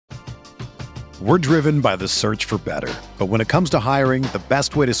We're driven by the search for better. But when it comes to hiring, the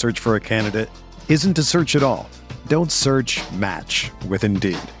best way to search for a candidate isn't to search at all. Don't search, match with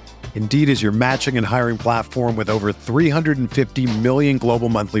Indeed. Indeed is your matching and hiring platform with over 350 million global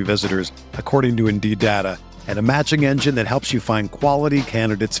monthly visitors, according to Indeed data, and a matching engine that helps you find quality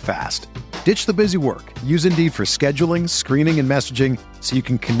candidates fast. Ditch the busy work. Use Indeed for scheduling, screening, and messaging so you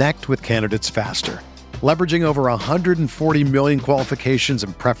can connect with candidates faster. Leveraging over 140 million qualifications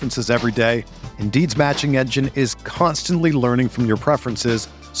and preferences every day, Indeed's matching engine is constantly learning from your preferences,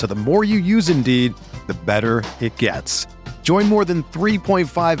 so the more you use Indeed, the better it gets. Join more than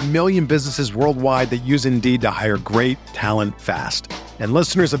 3.5 million businesses worldwide that use Indeed to hire great talent fast. And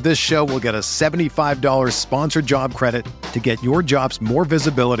listeners of this show will get a $75 sponsored job credit to get your jobs more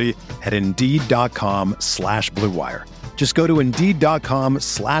visibility at Indeed.com/Blue Wire. Just go to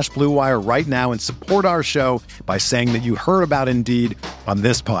Indeed.com/Blue Wire right now and support our show by saying that you heard about Indeed on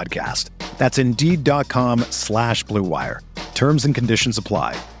this podcast. That's Indeed.com/Blue Wire. Terms and conditions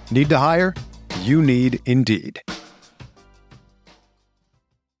apply. Need to hire? You need Indeed.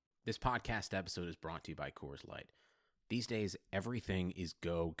 This podcast episode is brought to you by Coors Light. These days, everything is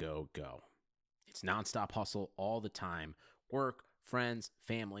go, go, go. It's nonstop hustle all the time. Work, friends,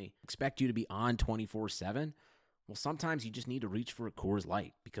 family, expect you to be on 24/7. Well, sometimes you just need to reach for a Coors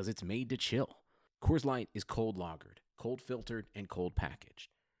Light because it's made to chill. Coors Light is cold lagered, cold filtered, and cold packaged.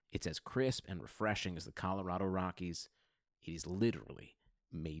 It's as crisp and refreshing as the Colorado Rockies. It is literally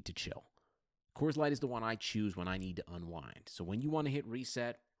made to chill. Coors Light is the one I choose when I need to unwind. So when you want to hit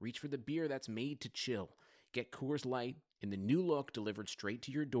reset, reach for the beer that's made to chill. Get Coors Light in the new look delivered straight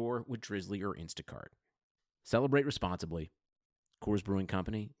to your door with Drizzly or Instacart. Celebrate responsibly. Coors Brewing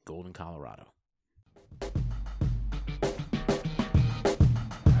Company, Golden, Colorado.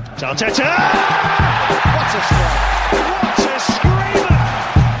 Arteta! What a strike! What a screamer!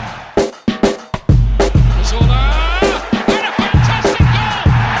 Zola! And a fantastic goal!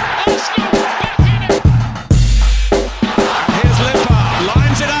 Arsenal back in it! And here's Limpar,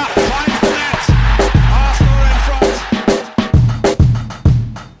 lines it up, finds the net. Arsenal in front.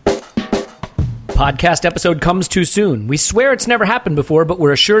 Podcast episode comes too soon. We swear it's never happened before, but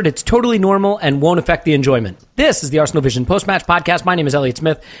we're assured it's totally normal and won't affect the enjoyment. This is the Arsenal Vision post-match podcast. My name is Elliot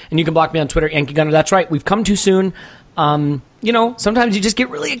Smith, and you can block me on Twitter, Yankee Gunner. That's right, we've come too soon. Sometimes you just get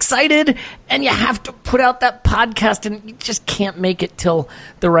really excited, and you have to put out that podcast, and you just can't make it till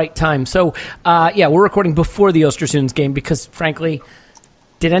the right time. So, we're recording before the Östersunds game because, frankly,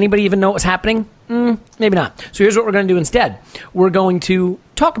 did anybody even know what was happening? Maybe not. So here's what we're going to do instead. We're going to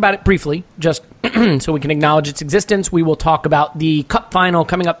talk about it briefly, just so we can acknowledge its existence. We will talk about the Cup final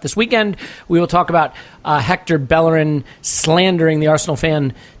coming up this weekend. We will talk about Hector Bellerin slandering the Arsenal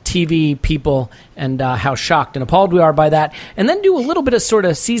fan TV people and how shocked and appalled we are by that. And then do a little bit of sort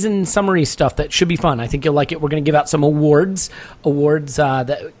of season summary stuff that should be fun. I think you'll like it. We're going to give out some awards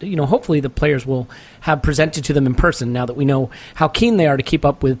that, hopefully the players will have presented to them in person now that we know how keen they are to keep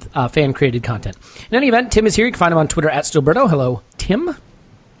up with fan-created content. In any event, Tim is here. You can find him on Twitter at Stilberto. Hello, Tim.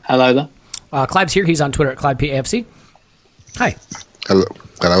 Hello there. Clive's here. He's on Twitter at ClivePAFC. Hi. Hello.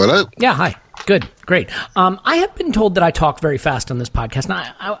 Yeah, hi. Good. Great. I have been told that I talk very fast on this podcast.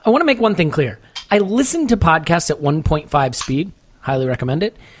 Now, I want to make one thing clear. I listen to podcasts at 1.5 speed. Highly recommend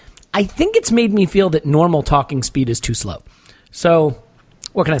it. I think it's made me feel that normal talking speed is too slow. So,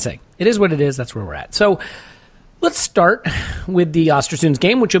 what can I say? It is what it is. That's where we're at. So, let's start with the Östersunds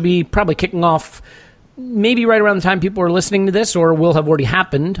game, which will be probably kicking off maybe right around the time people are listening to this, or will have already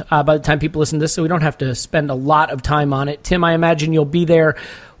happened by the time people listen to this, so we don't have to spend a lot of time on it. Tim, I imagine you'll be there.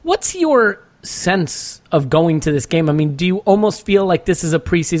 What's your sense of going to this game? I mean, do you almost feel like this is a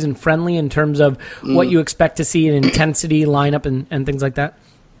preseason friendly in terms of what you expect to see in intensity, lineup, and things like that?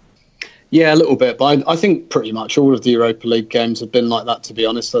 Yeah, a little bit, but I think pretty much all of the Europa League games have been like that, to be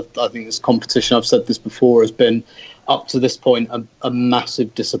honest. I think this competition, I've said this before, has been, up to this point, a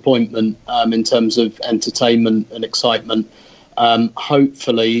massive disappointment in terms of entertainment and excitement.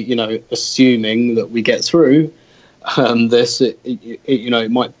 Hopefully, assuming that we get through this,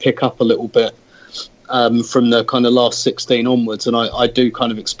 it might pick up a little bit from the kind of last 16 onwards, and I do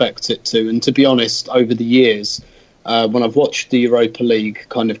kind of expect it to. And to be honest, over the years, when I've watched the Europa League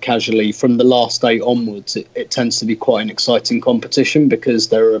kind of casually from the last 8 onwards, it tends to be quite an exciting competition because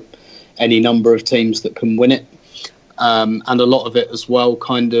there are any number of teams that can win it. And a lot of it as well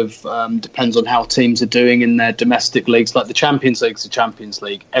kind of depends on how teams are doing in their domestic leagues. Like the Champions League's the Champions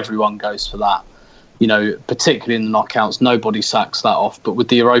League. Everyone goes for that. Particularly in the knockouts, nobody sacks that off. But with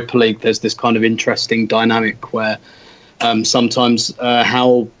the Europa League, there's this kind of interesting dynamic where sometimes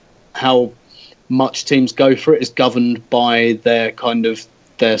how much teams go for it is governed by their kind of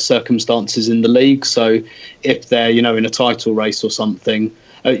their circumstances in the league. So if they're, in a title race or something,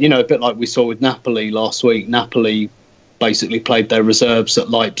 a bit like we saw with Napoli last week, Napoli basically played their reserves at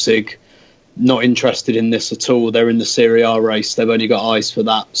Leipzig, not interested in this at all. They're in the Serie A race. They've only got eyes for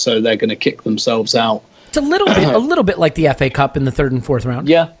that. So they're going to kick themselves out. It's a little bit like the FA Cup in the third and fourth round.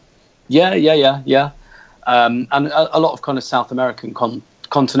 Yeah. And a lot of kind of South American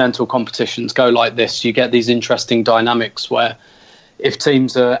continental competitions go like this. You get these interesting dynamics where if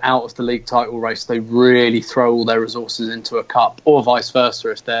teams are out of the league title race, they really throw all their resources into a cup, or vice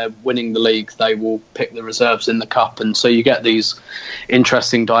versa. If they're winning the league, they will pick the reserves in the cup. And so you get these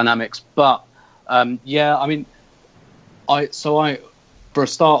interesting dynamics. But for a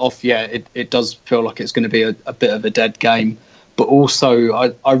start off, it does feel like it's going to be a bit of a dead game. But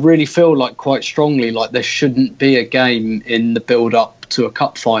also, I really feel like quite strongly like there shouldn't be a game in the build-up to a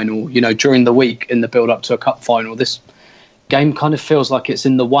cup final. During the week in the build-up to a cup final, this game kind of feels like it's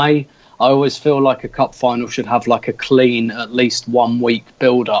in the way. I always feel like a cup final should have like a clean, at least 1 week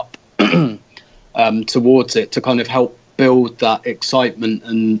build-up towards it to kind of help build that excitement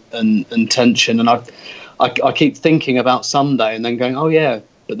and tension. And I keep thinking about Sunday and then going, oh yeah,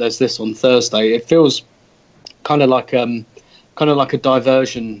 but there's this on Thursday. It feels kind of like a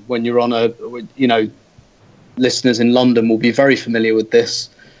diversion when you're on listeners in London will be very familiar with this.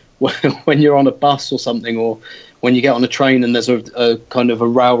 When you're on a bus or something, or when you get on a train and there's a kind of a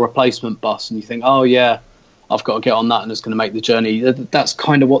rail replacement bus and you think, oh yeah, I've got to get on that and it's going to make the journey. That's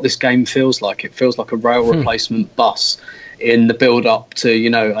kind of what this game feels like. It feels like a rail replacement bus in the build up to,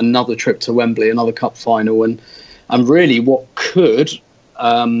 another trip to Wembley, another cup final. And really what could,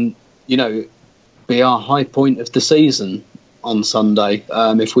 be our high point of the season on Sunday,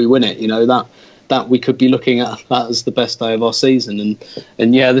 if we win it, that we could be looking at that as the best day of our season. And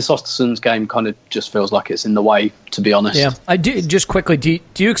this Östersunds game kind of just feels like it's in the way, to be honest. Yeah, I do. Just quickly, do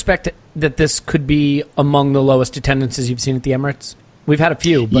you expect that this could be among the lowest attendances you've seen at the Emirates? We've had a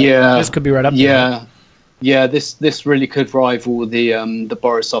few, but this could be right up there. Yeah, this really could rival the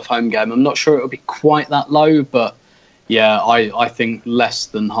Borisov home game. I'm not sure it'll be quite that low, but I think less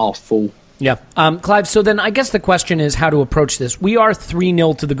than half full. Yeah. Clive, so then I guess the question is how to approach this. We are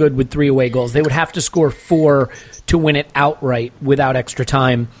 3-0 to the good with 3 away goals. They would have to score 4 to win it outright without extra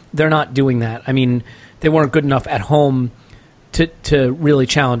time. They're not doing that. I mean, they weren't good enough at home to really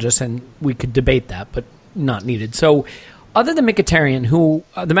challenge us, and we could debate that, but not needed. So other than Mkhitaryan, who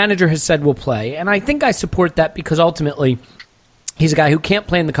the manager has said will play, and I think I support that because ultimately he's a guy who can't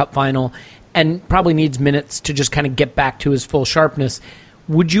play in the cup final and probably needs minutes to just kind of get back to his full sharpness.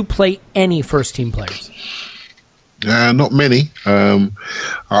 Would you play any first-team players? Not many.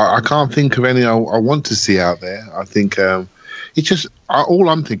 I can't think of any I want to see out there. I think it's just all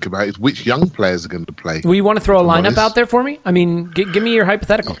I'm thinking about is which young players are going to play. Well, you want to throw a lineup out there for me? I mean, give me your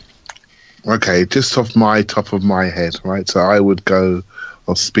hypothetical. Okay, just off my top of my head, right? So I would go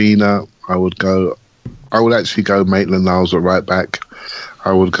Ospina. I would actually go Maitland-Niles at right back.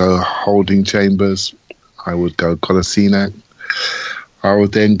 I would go Holding Chambers. I would go Kolasinac. I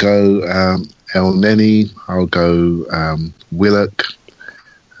would then go El Neni. I'll go Willock.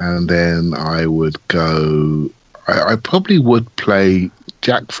 And then I would go... I probably would play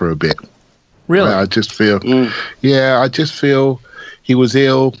Jack for a bit. Really? I just feel... Yeah, I just feel he was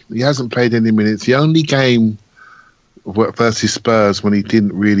ill. He hasn't played any minutes. The only game versus Spurs when he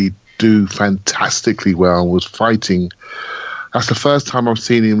didn't really do fantastically well was fighting. That's the first time I've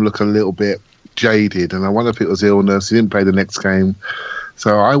seen him look a little bit jaded, and I wonder if it was illness. He didn't play the next game,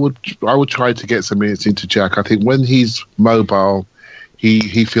 so I would try to get some minutes into Jack. I think when he's mobile,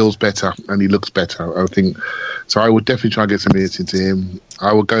 he feels better and he looks better. I think so. I would definitely try and get some minutes into him.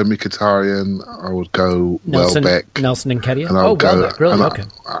 I would go Mkhitaryan. I would go Welbeck, Nelson and Nketiah. Welbeck, really? Okay.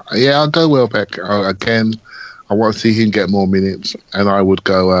 I'll go Welbeck again. I want to see him get more minutes, and I would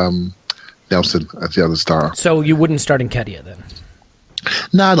go Nelson as the other star. So you wouldn't start Nketiah then?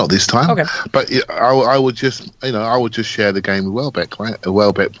 No, not this time. Okay. But I would just, share the game with Welbeck, right?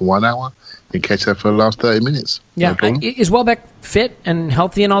 Welbeck for 1 hour and Nketiah for the last 30 minutes. Yeah. No is Welbeck fit and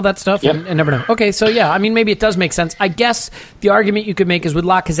healthy and all that stuff? Yep. And never know. Okay, so yeah, I mean, maybe it does make sense. I guess the argument you could make is with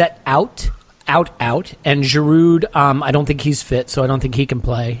Lacazette out, and Giroud, I don't think he's fit, so I don't think he can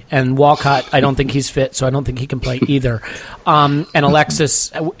play. And Walcott, I don't think he's fit, so I don't think he can play either. And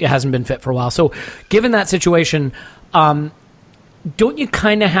Alexis hasn't been fit for a while. So given that situation, don't you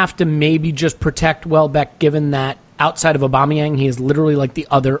kind of have to maybe just protect Welbeck, given that outside of Aubameyang, he is literally like the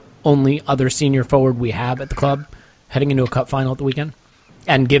only other senior forward we have at the club heading into a cup final at the weekend?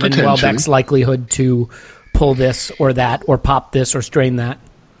 And given Welbeck's likelihood to pull this or that or pop this or strain that?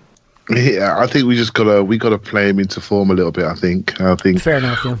 Yeah, I think we gotta play him into form a little bit. I think fair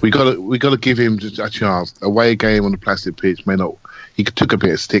enough. Yeah. we gotta give him a chance. Away game on the plastic pitch may not. He took a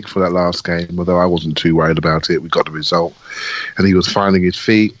bit of stick for that last game, although I wasn't too worried about it. We got the result, and he was finding his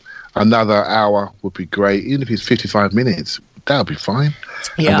feet. Another hour would be great, even if it's 55 minutes. That'll be fine.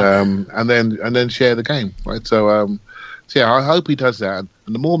 Yeah. And then share the game, right? So yeah, I hope he does that.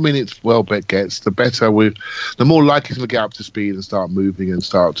 And the more minutes Welbeck gets, the better. The more likely he's going to get up to speed and start moving and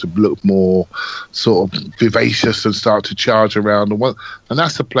start to look more sort of vivacious and start to charge around. And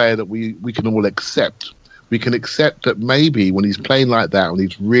that's a player that we can all accept. We can accept that maybe when he's playing like that, when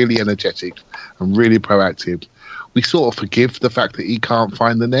he's really energetic and really proactive, we sort of forgive the fact that he can't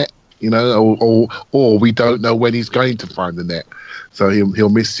find the net, or we don't know when he's going to find the net. So he'll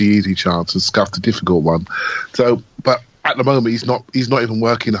miss the easy chance and scuff the difficult one. So, but at the moment, he's not even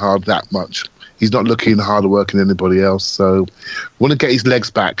working hard that much. He's not looking harder working than anybody else. So, want to get his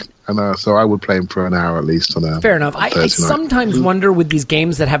legs back, and so I would play him for an hour at least on a. Fair enough. I sometimes wonder with these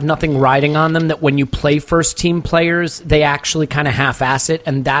games that have nothing riding on them that when you play first team players, they actually kind of half-ass it,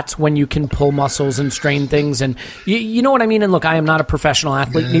 and that's when you can pull muscles and strain things. And you know what I mean? And look, I am not a professional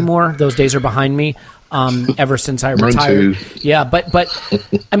athlete anymore. Those days are behind me. Ever since I retired. Yeah, but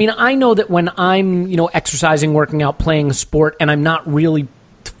I mean, I know that when I'm, exercising, working out, playing a sport, and I'm not really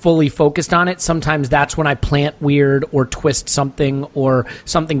fully focused on it, sometimes that's when I plant weird or twist something or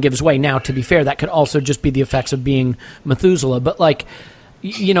something gives way. Now, to be fair, that could also just be the effects of being Methuselah. But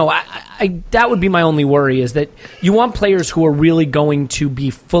that would be my only worry, is that you want players who are really going to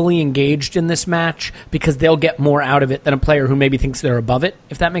be fully engaged in this match because they'll get more out of it than a player who maybe thinks they're above it,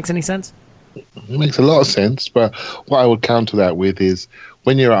 if that makes any sense. It makes a lot of sense, but what I would counter that with is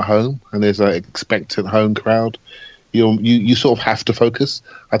when you're at home and there's an expectant home crowd, you sort of have to focus.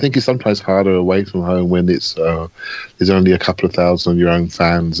 I think it's sometimes harder away from home when it's there's only a couple of thousand of your own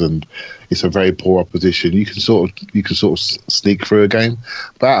fans and it's a very poor opposition. You can sort of sneak through a game,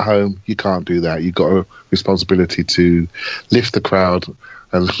 but at home you can't do that. You've got a responsibility to lift the crowd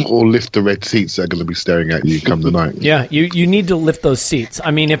or lift the red seats that are going to be staring at you come the night. Yeah, you need to lift those seats.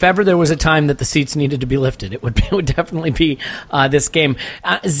 I mean, if ever there was a time that the seats needed to be lifted, it would definitely be this game.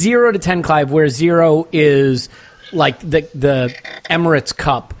 0 to 10, Clive, where 0 is like the Emirates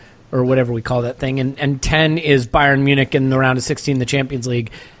Cup or whatever we call that thing, and 10 is Bayern Munich in the round of 16 in the Champions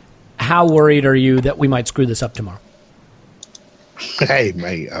League. How worried are you that we might screw this up tomorrow? Hey,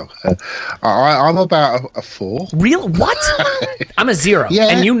 mate, I'm about a 4. Real? What? I'm a 0,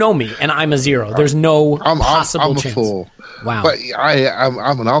 and you know me, and I'm a 0. There's no possible chance. I'm a 4. Wow. But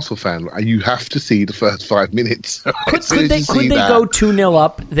I'm an Arsenal fan. You have to see the first 5 minutes. Could they go 2-0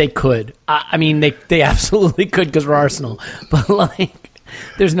 up? They could. I mean, they absolutely could because we're Arsenal. But,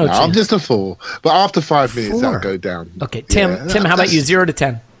 there's no chance. I'm just a 4. But after 5 minutes, that'll go down. Okay, Tim, how about you? 0 to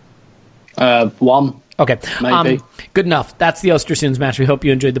 10? 1. Okay. Maybe. Good enough. That's the Östersunds match. We hope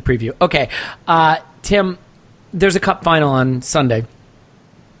you enjoyed the preview. Okay. Tim, there's a cup final on Sunday.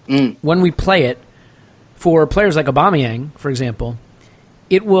 When we play it, for players like Aubameyang, for example,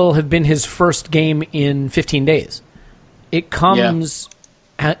 it will have been his first game in 15 days. It comes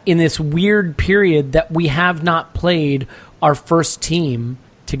in this weird period that we have not played our first team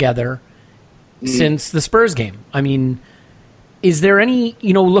together since the Spurs game. I mean, is there any,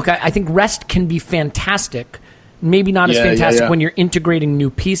 look, I think rest can be fantastic, maybe not as fantastic when you're integrating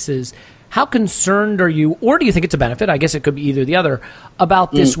new pieces. How concerned are you, or do you think it's a benefit, I guess it could be either the other,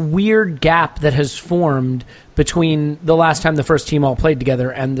 about this weird gap that has formed between the last time the first team all played together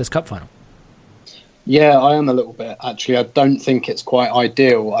and this cup final? Yeah, I am a little bit, actually. I don't think it's quite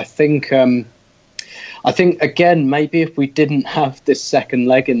ideal. I think again, maybe if we didn't have this second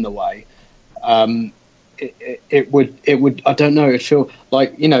leg in the way, it would, I don't know, it'd feel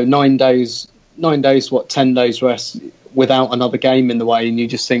like, 9 days, 10 days rest without another game in the way, and you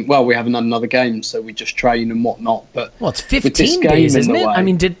just think, well, we haven't had another game, so we just train and whatnot. But it's 15 days, isn't it? I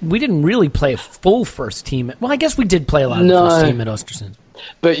mean, we didn't really play a full first team. Well, I guess we did play a lot of the first team at Östersund.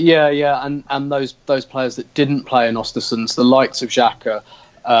 But and those players that didn't play in Östersund, the likes of Xhaka,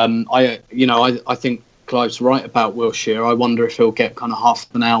 I think Clive's right about Wilshere. I wonder if he'll get kind of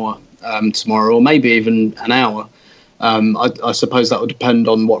half an hour tomorrow, or maybe even an hour. I suppose that would depend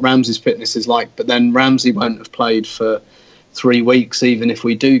on what Ramsey's fitness is like, but then Ramsey won't have played for 3 weeks, even if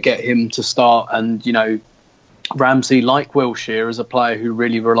we do get him to start. And, Ramsey, like Wilshere, is a player who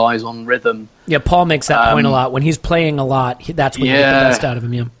really relies on rhythm. Yeah, Paul makes that point a lot. When he's playing a lot, that's when you get the best out of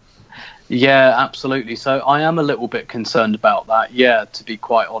him, Yeah, absolutely. So I am a little bit concerned about that, to be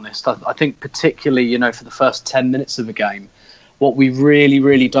quite honest. I think particularly, for the first 10 minutes of a game, what we really,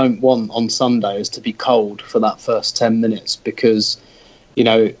 really don't want on Sunday is to be cold for that first 10 minutes, because,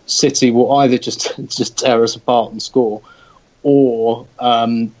 City will either just tear us apart and score, or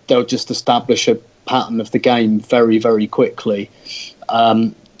they'll just establish a pattern of the game very, very quickly.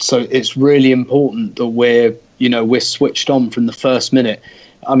 So it's really important that we're switched on from the first minute.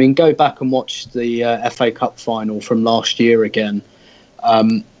 I mean, go back and watch the FA Cup final from last year again.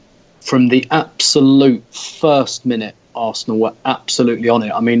 From the absolute first minute, Arsenal were absolutely on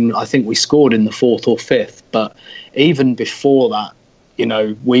it. I mean, I think we scored in the 4th or 5th, but even before that,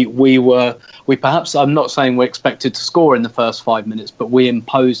 we perhaps, I'm not saying we expected to score in the first 5 minutes, but we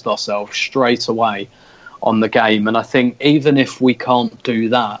imposed ourselves straight away on the game. And I think even if we can't do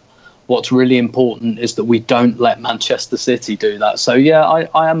that, what's really important is that we don't let Manchester City do that. So, yeah,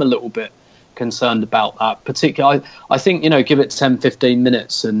 I am a little bit concerned about that. Particularly, I think, give it 10, 15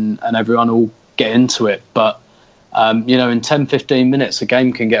 minutes and everyone will get into it. But, in 10, 15 minutes, a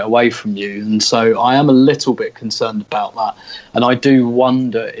game can get away from you. And so I am a little bit concerned about that. And I do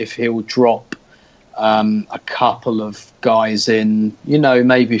wonder if he'll drop a couple of guys in,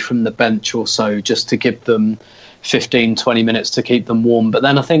 maybe from the bench or so, just to give them 15, 20 minutes to keep them warm. But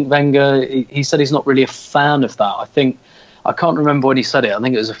then I think Wenger, he said he's not really a fan of that. I can't remember when he said it. I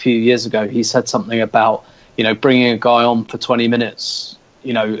think it was a few years ago. He said something about, bringing a guy on for 20 minutes,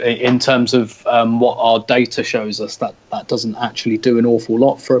 in terms of what our data shows us, that doesn't actually do an awful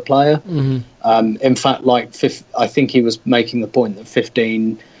lot for a player. Mm-hmm. In fact, I think he was making the point that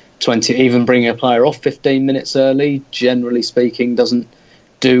 15, 20, even bringing a player off 15 minutes early, generally speaking, doesn't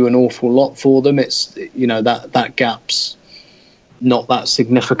do an awful lot for them. It's, that gap's not that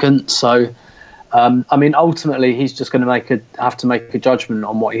significant. So, ultimately, he's just going to have to make a judgment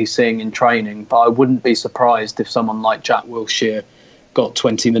on what he's seeing in training. But I wouldn't be surprised if someone like Jack Wilshere got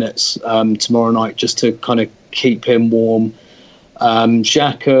 20 minutes tomorrow night just to kind of keep him warm.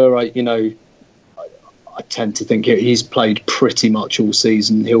 Xhaka, I tend to think he's played pretty much all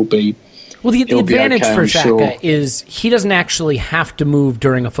season. He'll be. Well, the advantage okay, for Xhaka sure. is he doesn't actually have to move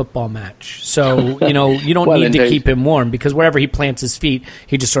during a football match. So, you don't need indeed. to keep him warm, because wherever he plants his feet,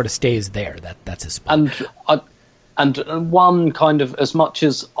 he just sort of stays there. That's his spot. And one kind of, as much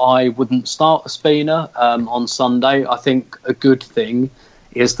as I wouldn't start Ospina on Sunday, I think a good thing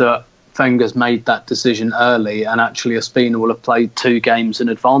is that Wenger's made that decision early, and actually Ospina will have played 2 games in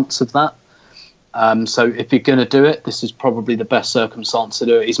advance of that. So if you're going to do it, this is probably the best circumstance to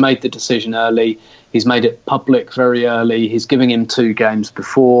do it. He's made the decision early. He's made it public very early. He's giving him 2 games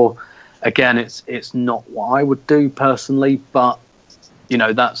before. Again, it's not what I would do personally, but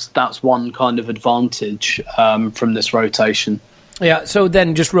that's one kind of advantage from this rotation. Yeah. So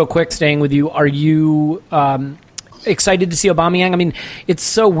then, just real quick, staying with you, are you excited to see Aubameyang? I mean, it's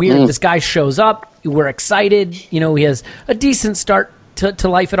so weird. This guy shows up. We're excited. He has a decent start to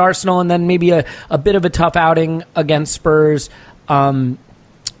life at Arsenal, and then maybe a bit of a tough outing against Spurs. Kind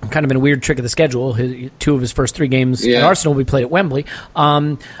of in a weird trick of the schedule. 2 of his first 3 games at Arsenal will be played at Wembley.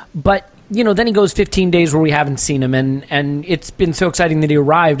 But then he goes 15 days where we haven't seen him, and it's been so exciting that he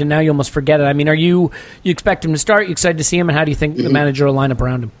arrived, and now you almost forget it. I mean, you expect him to start? You excited to see him, and how do you think the manager will line up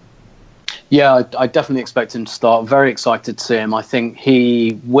around him? Yeah, I definitely expect him to start. Very excited to see him. I think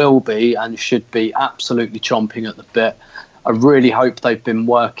he will be and should be absolutely chomping at the bit. I really hope they've been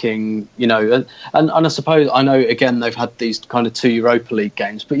working, and I suppose, I know, again, they've had these kind of 2 Europa League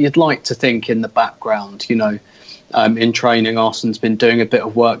games, but you'd like to think in the background, in training, Arsenal's been doing a bit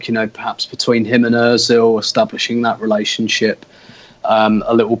of work, perhaps between him and Ozil, establishing that relationship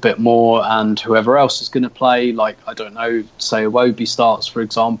a little bit more, and whoever else is going to play, like, I don't know, say Iwobi starts, for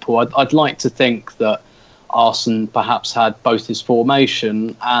example. I'd like to think that Arsene perhaps had both his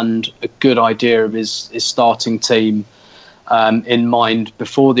formation and a good idea of his starting team in mind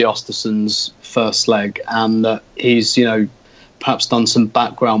before the Östersunds first leg, and that he's, perhaps done some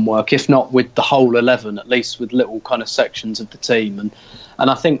background work, if not with the whole 11, at least with little kind of sections of the team. And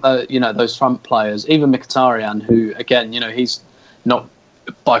I think that, those front players, even Mkhitaryan, who, again, he's not,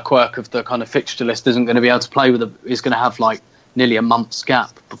 by quirk of the kind of fixture list, isn't going to be able to play with he's going to have like nearly a month's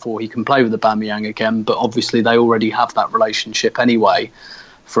gap before he can play with Aubameyang again. But obviously they already have that relationship anyway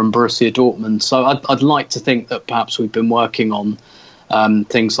from Borussia Dortmund. So I'd like to think that perhaps we've been working on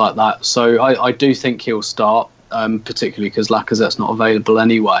things like that. So I do think he'll start, particularly because Lacazette's not available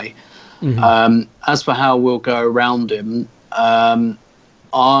anyway. Mm-hmm. As for how we'll go around him,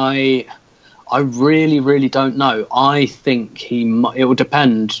 I really, really don't know. I think it will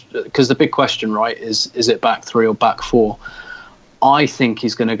depend, because the big question, right, is it back 3 or back 4? I think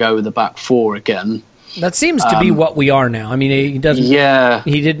he's going to go with the back 4 again. That seems to be what we are now. I mean, he doesn't. Yeah,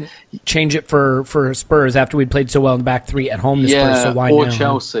 he didn't change it for Spurs after we'd played so well in the back three at home. Spurs, so why or now?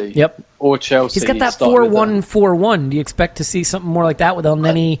 Chelsea. Yep, or Chelsea. He's got that 4-1-4-1. Do you expect to see something more like that with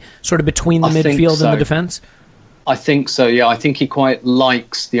Elneny sort of between the midfield and the defense? I think so. Yeah, I think he quite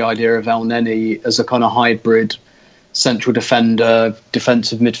likes the idea of Elneny as a kind of hybrid central defender,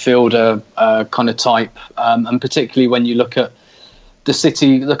 defensive midfielder kind of type, and particularly when you look at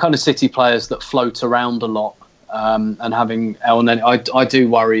the kind of City players that float around a lot, and having Elneny, I do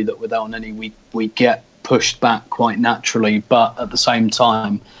worry that with Elneny we get pushed back quite naturally, but at the same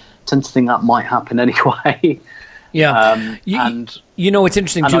time, I tend to think that might happen anyway. Yeah, and you know it's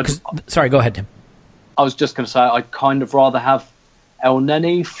interesting too. Sorry, go ahead, Tim. I was just going to say I'd kind of rather have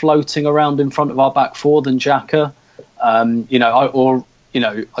Elneny floating around in front of our back four than Xhaka.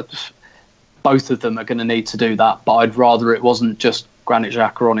 Both of them are going to need to do that, but I'd rather it wasn't just Granit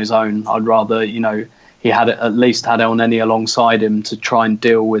Xhaka on his own. I'd rather, he had at least had Elneny alongside him to try and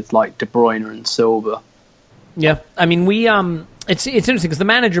deal with like De Bruyne and Silva. Yeah, I mean, it's interesting because the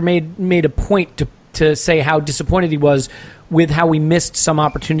manager made a point to say how disappointed he was with how we missed some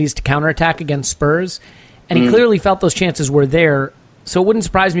opportunities to counterattack against Spurs, and he clearly felt those chances were there. So it wouldn't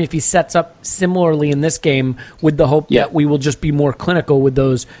surprise me if he sets up similarly in this game with the hope that we will just be more clinical with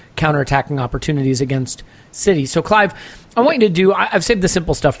those counterattacking opportunities against City. So, Clive, I want you to do... I've saved the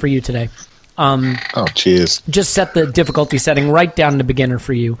simple stuff for you today. Cheers. Just set the difficulty setting right down to beginner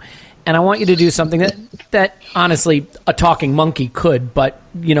for you. And I want you to do something that honestly, a talking monkey could. But,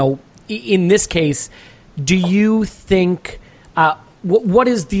 in this case, do you think... what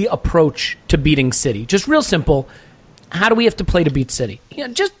is the approach to beating City? Just real simple. How do we have to play to beat City?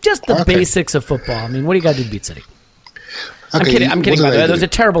 Just the basics of football. I mean, what do you got to do to beat City? Okay, I'm kidding. By the way, that was a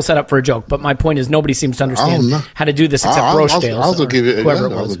terrible setup for a joke. But my point is, nobody seems to understand how to do this except Rochdale. I'll give it a whoever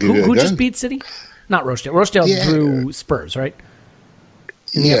go. it was. Who just beat City? Not Rochdale. Rochdale drew Spurs, right?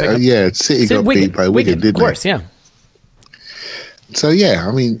 City got beat by Wigan, didn't they? Of course, yeah. So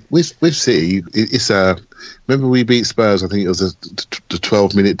I mean, with City, it's remember we beat Spurs. I think it was the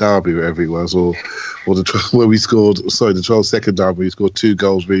 12-minute derby, whatever it was, or the where we scored. Sorry, the 12-second derby. We scored 2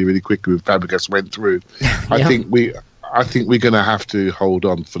 goals really, really quickly. With Fabregas went through. I think we're going to have to hold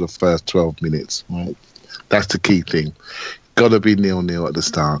on for the first 12 minutes. Right, that's the key thing. Got to be 0-0 at the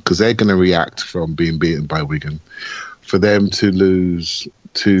start because they're going to react from being beaten by Wigan. For them to lose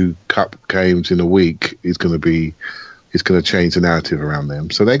 2 cup games in a week is going to change the narrative around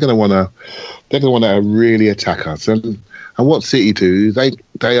them. So they're going to want to really attack us. And what City do,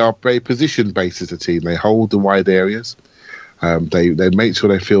 they are very position based as a team. They hold the wide areas. They make sure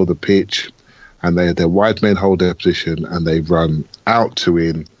they fill the pitch, and their wide men hold their position, and they run out to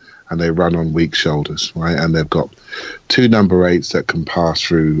in, and they run on weak shoulders, right? And they've got 2 number 8s that can pass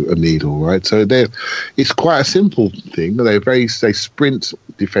through a needle, right? So it's quite a simple thing. They sprint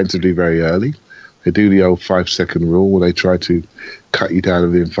defensively very early. They do the old 5-second rule where they try to cut you down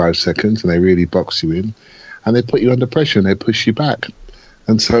within 5 seconds and they really box you in and they put you under pressure and they push you back.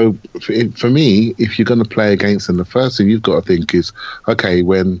 And so for me, if you're going to play against them, the first thing you've got to think is, okay,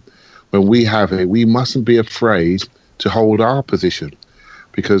 when we have it, we mustn't be afraid to hold our position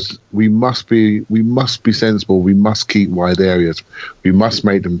because we must be sensible. We must keep wide areas. We must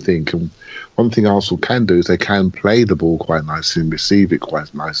make them think. And one thing Arsenal can do is they can play the ball quite nicely and receive it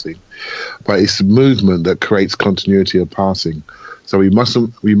quite nicely. But it's the movement that creates continuity of passing. So we must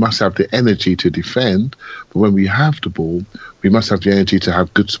have the energy to defend, but when we have the ball, we must have the energy to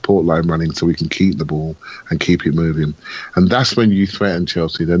have good support line running so we can keep the ball and keep it moving. And that's when you threaten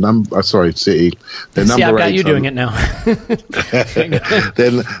Chelsea. City. Their number I've got you doing it now.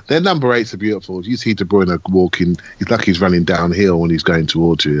 Their number 8s are beautiful. You see De Bruyne walking, it's like he's running downhill when he's going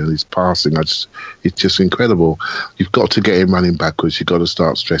towards you and he's passing. It's just incredible. You've got to get him running backwards. You've got to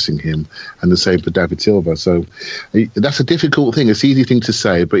start stressing him. And the same for David Silva. So that's a difficult thing. It's an easy thing to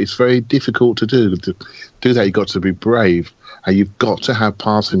say, but it's very difficult to do. To do that, you've got to be brave. And you've got to have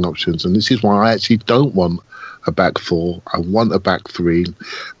passing options. And this is why I actually don't want a back 4. I want a back 3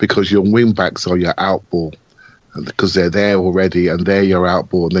 because your wing backs are your out ball. Because they're there already and they're your out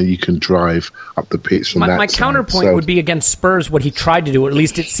ball. And then you can drive up the pitch from that My counterpoint would be against Spurs, what he tried to do, or at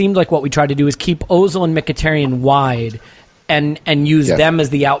least it seemed like what we tried to do, is keep Ozil and Mkhitaryan wide and use them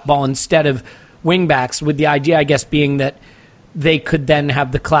as the out ball instead of wing backs, with the idea, I guess, being that they could then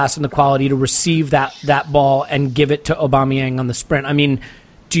have the class and the quality to receive that ball and give it to Aubameyang on the sprint. I mean,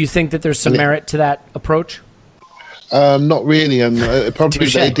 do you think that there's some merit to that approach? Not really, and probably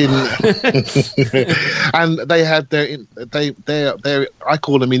they didn't. And they had their I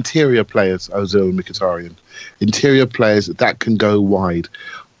call them interior players, Ozil and Mkhitaryan. Interior players that can go wide.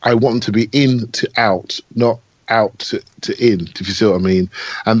 I want them to be in to out, not out to in, if you see what I mean.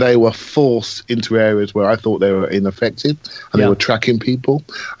 And they were forced into areas where I thought they were ineffective, and they were tracking people.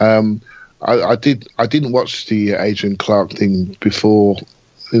 I didn't watch the Adrian Clark thing before,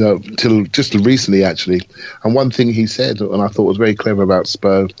 till just recently, actually. And one thing he said, and I thought was very clever about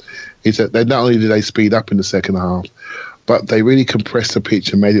Spurs, is that not only did they speed up in the second half, but they really compressed the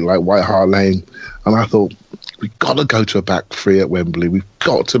pitch and made it like White Hart Lane. And I thought, we've got to go to a back three at Wembley. We've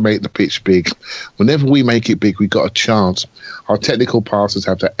got to make the pitch big. Whenever we make it big, we've got a chance. Our technical passers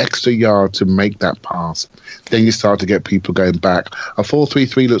have that extra yard to make that pass. Then you start to get people going back. A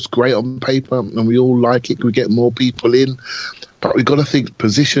 4-3-3 looks great on paper, and we all like it. We get more people in. But we've got to think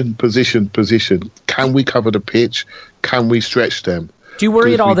position, position, position. Can we cover the pitch? Can we stretch them? Do you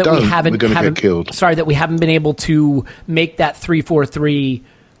worry at all that we haven't get killed? Sorry, that we haven't been able to make that 3-4-3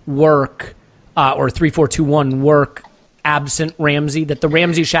 work or 3-4-2-1 work absent Ramsey? That the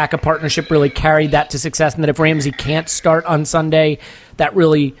Ramsey-Xhaka partnership really carried that to success, and that if Ramsey can't start on Sunday, that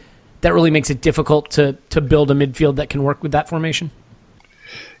really makes it difficult to build a midfield that can work with that formation?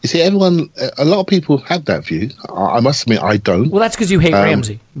 You see, a lot of people have that view. I must admit, I don't. Well, that's because you hate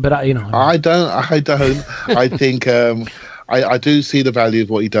Ramsey, but I don't. I think I do see the value of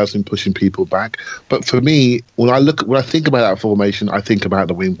what he does in pushing people back. But for me, when I think about that formation, I think about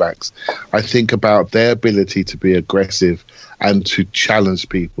the wing backs. I think about their ability to be aggressive and to challenge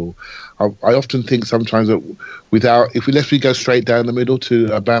people. I often think sometimes that if we go straight down the middle to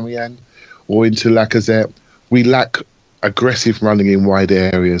Aubameyang or into Lacazette, we lack aggressive running in wide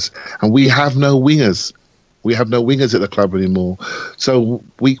areas, and we have no wingers. We have no wingers at the club anymore. So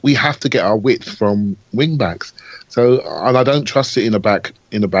we have to get our width from wing backs. So, and I don't trust it in a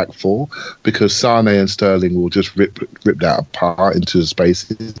back four, because Sane and Sterling will just rip that apart into the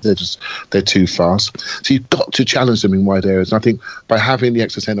spaces. They're too fast. So you've got to challenge them in wide areas. And I think by having the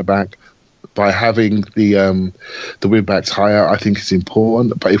extra centre back, by having the wing backs higher, I think it's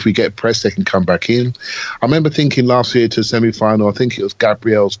important. But if we get pressed, they can come back in. I remember thinking last year to semi-final, I think it was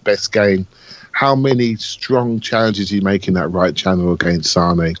Gabriel's best game, how many strong challenges he made in that right channel against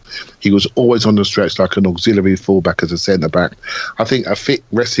Sane. He was always on the stretch like an auxiliary fullback as a centre-back. I think a fit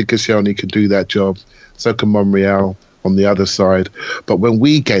rested Koscielny can do that job. So can Monreal on the other side. But when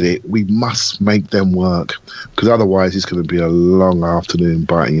we get it, we must make them work, because otherwise it's going to be a long afternoon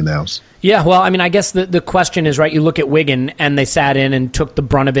biting your nails. Yeah, well, I mean, I guess the question is, right, you look at Wigan and they sat in and took the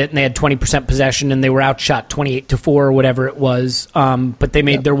brunt of it, and they had 20% possession and they were outshot 28-4 or whatever it was. But they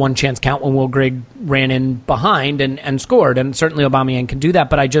made their one chance count when Will Grigg ran in behind and scored. And certainly Aubameyang can do that.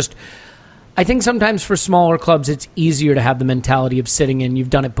 But I think sometimes for smaller clubs, it's easier to have the mentality of sitting in.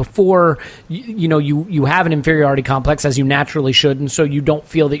 You've done it before. You have an inferiority complex, as you naturally should, and so you don't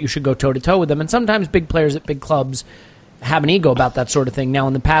feel that you should go toe-to-toe with them. And sometimes big players at big clubs have an ego about that sort of thing. Now,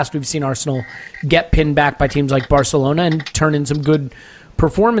 in the past, we've seen Arsenal get pinned back by teams like Barcelona and turn in some good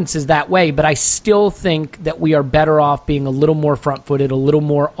performances that way, but I still think that we are better off being a little more front-footed, a little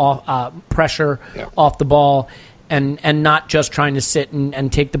more pressure off the ball, and not just trying to sit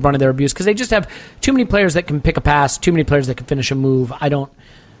and take the brunt of their abuse, because they just have too many players that can pick a pass, too many players that can finish a move.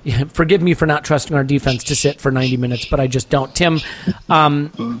 Forgive me for not trusting our defense to sit for 90 minutes, but I just don't. Tim,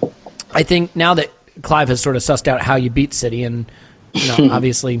 I think now that Clive has sort of sussed out how you beat City, and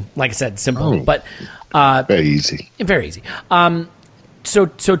obviously, like I said, simple, but very easy. Very easy. So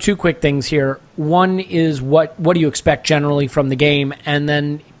two quick things here. One is what do you expect generally from the game, and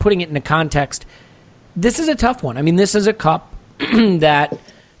then putting it into context. This is a tough one. I mean, this is a cup that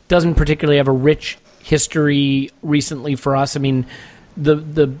doesn't particularly have a rich history recently for us. I mean,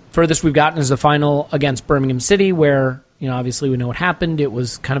 the furthest we've gotten is the final against Birmingham City, where obviously we know what happened. It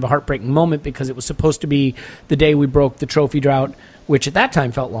was kind of a heartbreaking moment because it was supposed to be the day we broke the trophy drought, which at that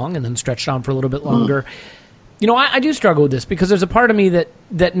time felt long and then stretched on for a little bit longer. I do struggle with this because there's a part of me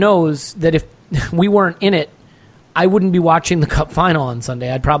that knows that if we weren't in it, I wouldn't be watching the Cup final on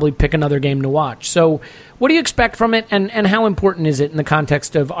Sunday. I'd probably pick another game to watch. So what do you expect from it, and how important is it in the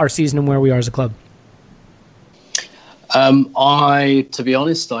context of our season and where we are as a club? To be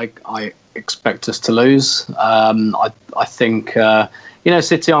honest, I expect us to lose. I think,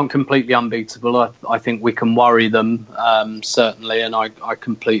 City aren't completely unbeatable. I think we can worry them, certainly, and I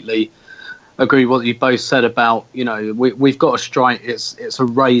completely agree what you both said about, we've got to strike, it's a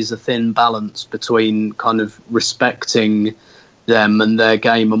razor-thin balance between kind of respecting them and their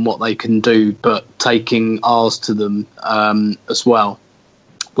game and what they can do, but taking ours to them as well,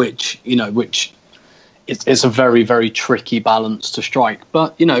 which it's a very, very tricky balance to strike.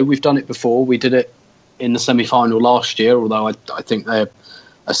 But, we've done it before. We did it in the semi-final last year, although I think they're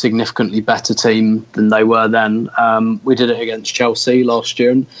a significantly better team than they were then. We did it against Chelsea last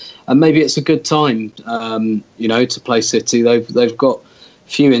year, and maybe it's a good time, to play City. They've got a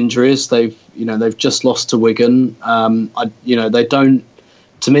few injuries. They've just lost to Wigan. They don't.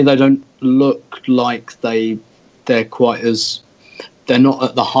 To me, they don't look like they're quite as. They're not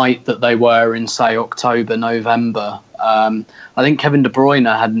at the height that they were in, say, October, November. I think Kevin De Bruyne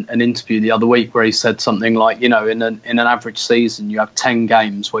had an interview the other week where he said something like, in an average season, you have 10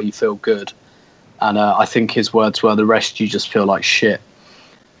 games where you feel good. And I think his words were, the rest you just feel like shit.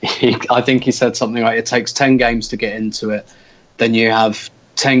 I think he said something like, it takes 10 games to get into it. Then you have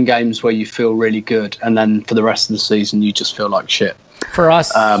 10 games where you feel really good. And then for the rest of the season, you just feel like shit. For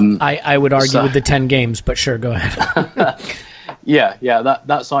us, I would argue with the 10 games, but sure, go ahead. Yeah,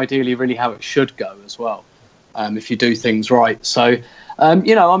 that's ideally really how it should go as well, if you do things right. So,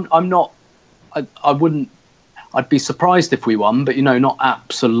 I'm not. I'd be surprised if we won, but not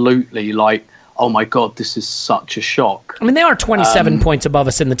absolutely like, oh my god, this is such a shock. I mean, they are 27 points above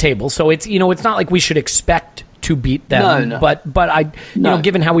us in the table, so it's it's not like we should expect to beat them. No. But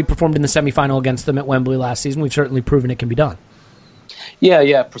given how we performed in the semifinal against them at Wembley last season, we've certainly proven it can be done.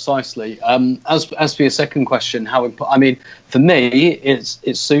 Yeah, precisely. As for your second question, for me,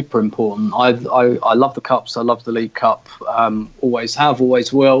 it's super important. I love the cups. I love the League Cup. Always have,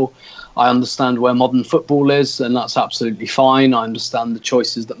 always will. I understand where modern football is, and that's absolutely fine. I understand the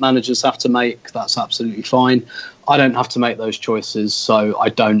choices that managers have to make. That's absolutely fine. I don't have to make those choices, so I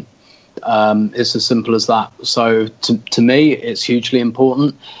don't. It's as simple as that. So to me, it's hugely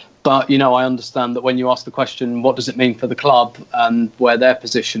important. But, I understand that when you ask the question, what does it mean for the club and where their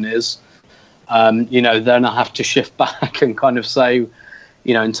position is, then I have to shift back and kind of say,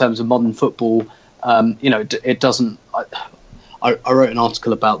 in terms of modern football, it doesn't. I wrote an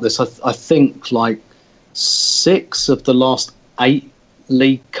article about this. I think like 6 of the last 8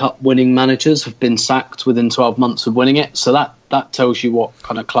 League Cup winning managers have been sacked within 12 months of winning it. So that tells you what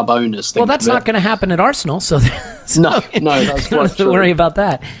kind of club owners think. Well, that's not going to happen at Arsenal. So no, that's quite don't true. worry about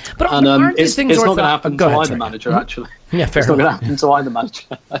that. But aren't these things it's not going to happen to either manager, actually. Yeah, fair. It's not going to happen to either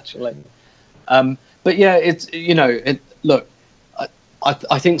manager, actually. But yeah, look,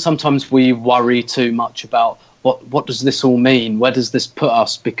 I think sometimes we worry too much about what does this all mean? Where does this put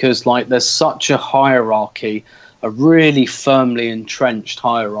us? Because there's such a hierarchy, a really firmly entrenched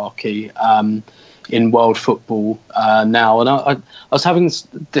hierarchy in world football now. And I was having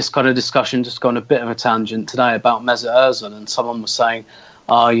this kind of discussion, just on a bit of a tangent today, about Mesut Ozil, and someone was saying,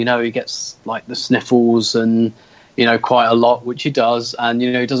 he gets like the sniffles and, quite a lot, which he does. And,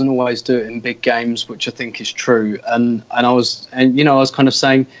 he doesn't always do it in big games, which I think is true. And I was kind of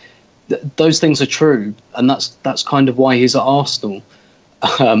saying those things are true. And that's kind of why he's at Arsenal.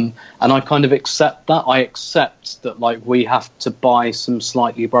 And I kind of accept that. I accept that we have to buy some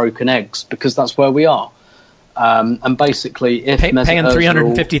slightly broken eggs because that's where we are. And basically, if paying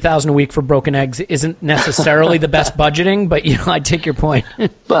 $350,000 a week for broken eggs isn't necessarily the best budgeting, but I take your point.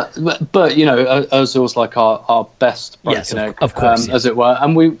 but Ozil's like our best broken egg, of course, as it were.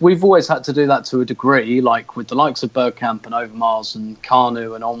 And we've always had to do that to a degree, like with the likes of Bergkamp and Overmars and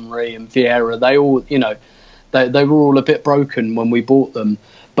Kanu and Henry and Vieira. They all, they were all a bit broken when we bought them.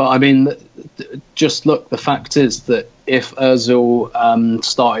 But just look, the fact is that if Ozil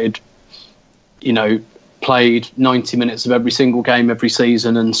started, played 90 minutes of every single game every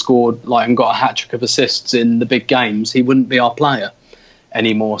season and scored and got a hat-trick of assists in the big games, he wouldn't be our player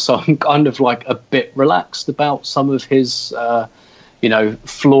anymore. So I'm kind of a bit relaxed about some of his,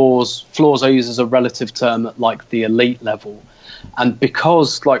 flaws. Flaws I use as a relative term at the elite level. And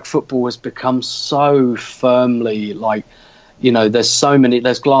because football has become so firmly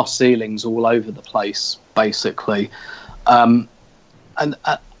there's glass ceilings all over the place, basically.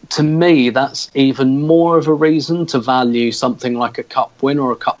 To me, that's even more of a reason to value something like a cup win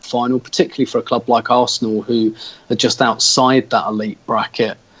or a cup final, particularly for a club like Arsenal, who are just outside that elite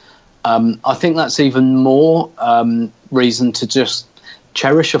bracket. I think that's even more reason to just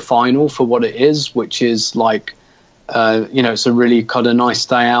cherish a final for what it is, which is it's a really kind of nice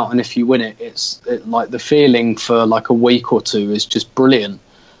day out, and if you win it, the feeling for a week or two is just brilliant.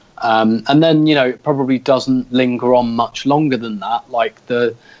 And then it probably doesn't linger on much longer than that.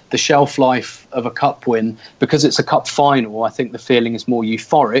 The shelf life of a cup win, because it's a cup final, I think the feeling is more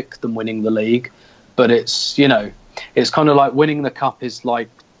euphoric than winning the league. But it's it's kind of like winning the cup is like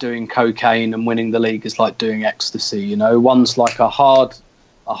doing cocaine, and winning the league is like doing ecstasy. One's like a hard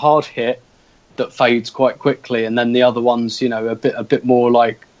hit that fades quite quickly, and then the other one's a bit more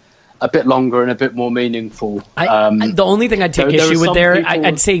a bit longer and a bit more meaningful. The only thing I'd take issue with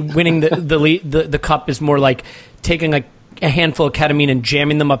I'd say winning the cup is more like taking a handful of ketamine and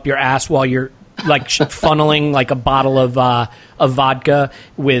jamming them up your ass while you're like funneling like a bottle of vodka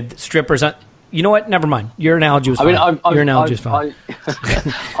with strippers on. You know what? Never mind. Your analogy was fine. Your analogy is fine.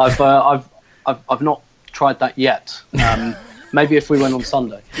 I've not tried that yet. Maybe if we went on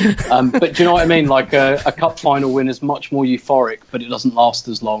Sunday. But do you know what I mean? Like a cup final win is much more euphoric, but it doesn't last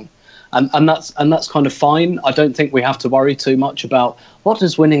as long. And that's kind of fine. I don't think we have to worry too much about what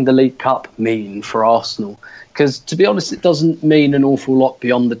does winning the League Cup mean for Arsenal. Because to be honest, it doesn't mean an awful lot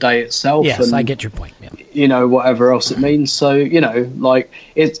beyond the day itself. Yes, and, I get your point. Yeah. You know, whatever else it means. So, you know, like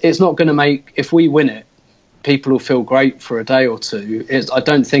it's not going to make, if we win it, people will feel great for a day or two. I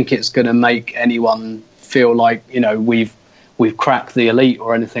don't think it's going to make anyone feel like, you know, we've cracked the elite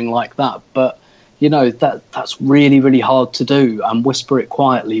or anything like that. But, you know, that's really, really hard to do. And whisper it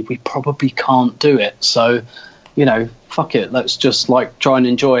quietly, we probably can't do it. So, you know, fuck it. Let's just like try and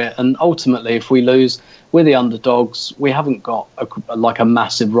enjoy it. And ultimately, if we lose, we're the underdogs. We haven't got a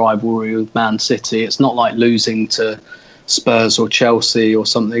massive rivalry with Man City. It's not like losing to Spurs or Chelsea or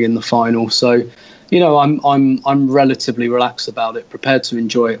something in the final. So, you know, I'm relatively relaxed about it, prepared to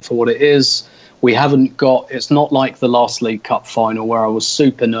enjoy it for what it is. We haven't got. It's not like the last League Cup final where I was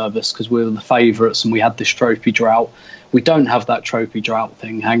super nervous because we were the favourites and we had this trophy drought. We don't have that trophy drought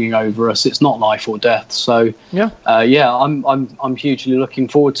thing hanging over us. It's not life or death. So I'm hugely looking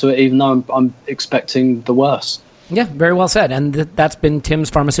forward to it, even though I'm expecting the worst. Yeah, very well said. And that's been Tim's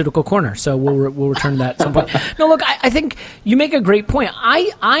Pharmaceutical Corner. So we'll return to that at some point. No, look, I think you make a great point.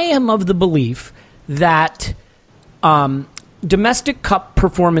 I am of the belief that domestic cup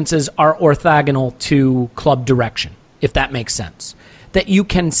performances are orthogonal to club direction, if that makes sense. That you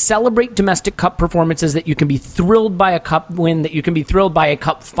can celebrate domestic cup performances, that you can be thrilled by a cup win, that you can be thrilled by a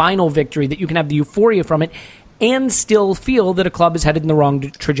cup final victory, that you can have the euphoria from it, and still feel that a club is headed in the wrong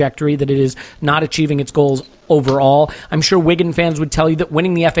trajectory, that it is not achieving its goals overall. I'm sure Wigan fans would tell you that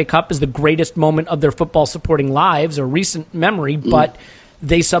winning the FA Cup is the greatest moment of their football supporting lives or recent memory, but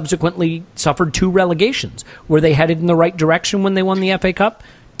they subsequently suffered 2 relegations. Were they headed in the right direction when they won the FA Cup?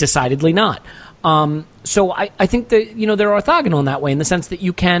 Decidedly not. So I think that, you know, they're orthogonal in that way, in the sense that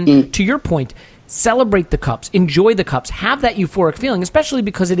you can, to your point, celebrate the cups, enjoy the cups, have that euphoric feeling, especially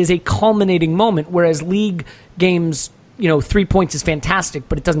because it is a culminating moment, whereas league games, you know, 3 points is fantastic,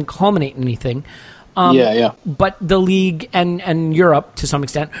 but it doesn't culminate in anything. But the league and Europe, to some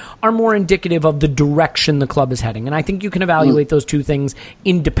extent, are more indicative of the direction the club is heading. And I think you can evaluate those two things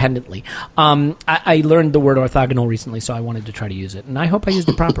independently. I learned the word orthogonal recently, so I wanted to try to use it. And I hope I used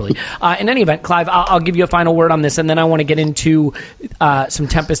it properly. In any event, Clive, I'll give you a final word on this, and then I want to get into some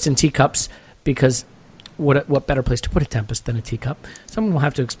Tempest and teacups, because what better place to put a Tempest than a teacup? Someone will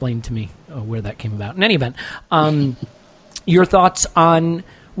have to explain to me where that came about. In any event, your thoughts on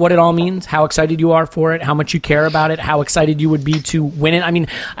what it all means, how excited you are for it, how much you care about it, how excited you would be to win it. I mean,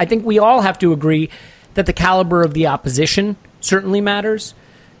 I think we all have to agree that the caliber of the opposition certainly matters,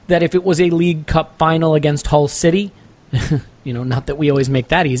 that if it was a League Cup final against Hull City, you know, not that we always make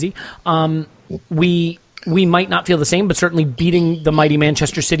that easy, we might not feel the same, but certainly beating the mighty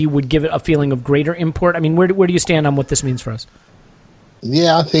Manchester City would give it a feeling of greater import. I mean, where do you stand on what this means for us?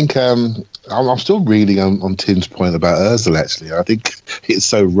 Yeah, I think I'm still reading on Tim's point about Ozil, actually. I think it's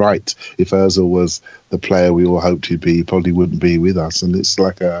so right. If Ozil was the player we all hoped he'd be, he probably wouldn't be with us. And it's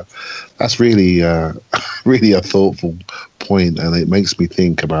like that's really really a thoughtful point, and it makes me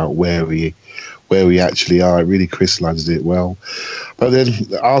think about where we actually are. It really crystallises it well. But then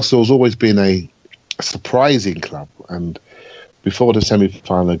Arsenal's always been a surprising club, and before the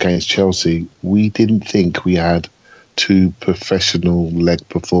semi-final against Chelsea, we didn't think we had 2 professional leg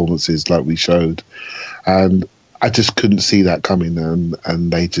performances like we showed, and I just couldn't see that coming,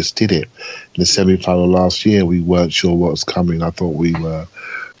 and they just did it. In the semi-final last year, we weren't sure what was coming. I thought we were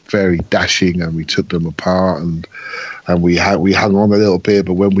very dashing, and we took them apart, and we hung on a little bit,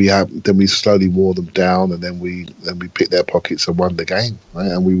 but then we slowly wore them down, and then we picked their pockets and won the game, right?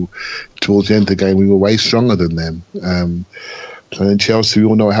 And towards the end of the game, we were way stronger than them. And then Chelsea, we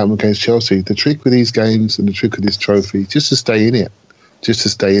all know what happened against Chelsea. The trick with these games and the trick with this trophy, just to stay in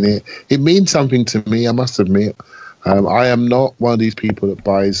it. It means something to me, I must admit. I am not one of these people that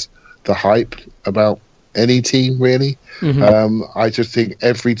buys the hype about any team, really. I just think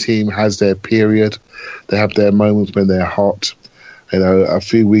every team has their period. They have their moments when they're hot. You know, a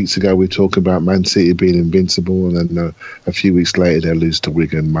few weeks ago we were talking about Man City being invincible, and then a few weeks later they lose to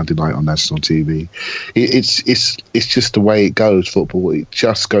Wigan Monday night on national TV. It's just the way it goes, football. It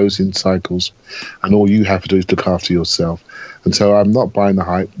just goes in cycles, and all you have to do is look after yourself. And so I'm not buying the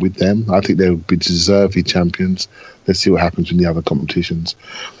hype with them. I think they would be deserving champions. Let's see what happens in the other competitions.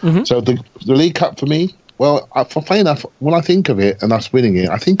 So the League Cup for me Well, funny enough, when I think of it and us winning it,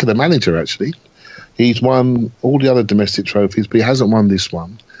 I think of the manager, actually. He's won all the other domestic trophies, but he hasn't won this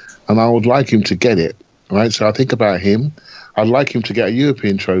one. And I would like him to get it, right? So I think about him. I'd like him to get a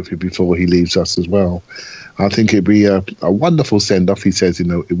European trophy before he leaves us as well. I think it'd be a wonderful send-off, he says,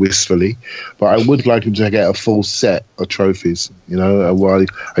 wistfully. But I would like him to get a full set of trophies, a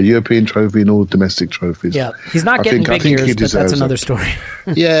European trophy and all domestic trophies. Yeah, he's not getting big ears, but that's another story.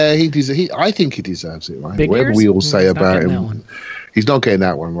 Yeah, I think he deserves it, right? Big Whatever ears? we all say about getting him. He's not getting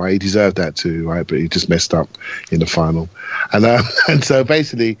that one, right? He deserved that too, right? But he just messed up in the final. And so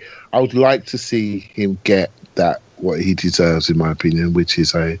basically, I would like to see him get that, what he deserves, in my opinion, which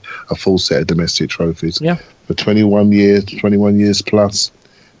is a full set of domestic trophies. Yeah. For 21 years plus,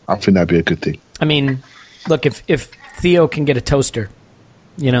 I think that'd be a good thing. I mean, look, if Theo can get a toaster,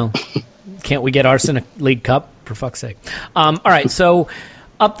 can't we get Arsenal a League Cup, for fuck's sake? All right, so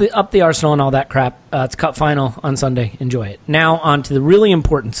up the Arsenal and all that crap. It's cup final on Sunday. Enjoy it. Now on to the really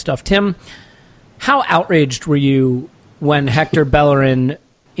important stuff. Tim, how outraged were you when Hector Bellerin,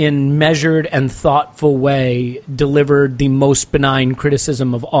 in measured and thoughtful way, delivered the most benign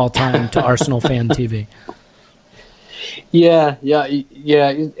criticism of all time to Arsenal Fan TV? Yeah.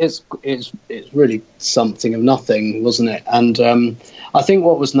 It's really something of nothing, wasn't it? And I think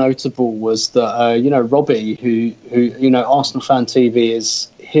what was notable was that Robbie, who Arsenal Fan TV is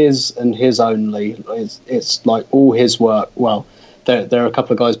his and his only. It's like all his work. Well, there are a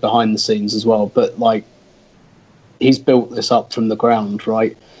couple of guys behind the scenes as well, but like he's built this up from the ground,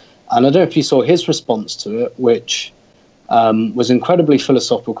 right? And I don't know if you saw his response to it, which was incredibly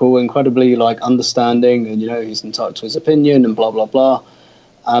philosophical, incredibly like understanding, and he's entitled to his opinion and blah blah blah.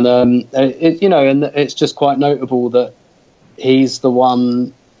 And and it's just quite notable that he's the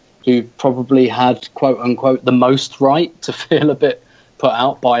one who probably had quote unquote the most right to feel a bit put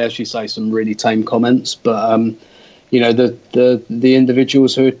out by, as you say, some really tame comments. But the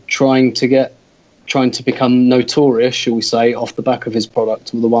individuals who are trying to become notorious, shall we say, off the back of his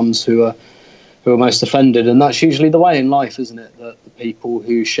product, are the ones who are most offended. And that's usually the way in life, isn't it? That the people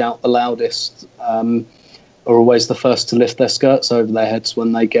who shout the loudest are always the first to lift their skirts over their heads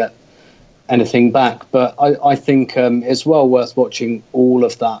when they get anything back. But I think it's well worth watching all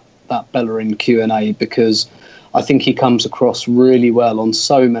of that Bellerin Q&A, because I think he comes across really well on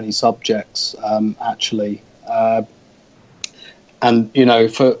so many subjects, actually. And,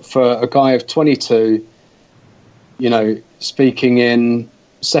 for a guy of 22, speaking in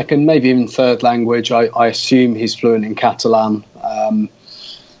second, maybe even third language, I assume he's fluent in Catalan.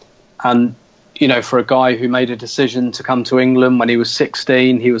 And, for a guy who made a decision to come to England when he was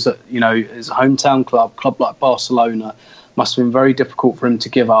 16, he was at, his hometown club like Barcelona. Must have been very difficult for him to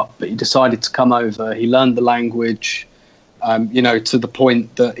give up, but he decided to come over. He learned the language, to the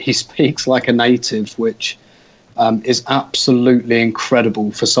point that he speaks like a native, which is absolutely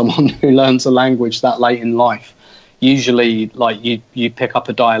incredible for someone who learns a language that late in life. Usually, like you pick up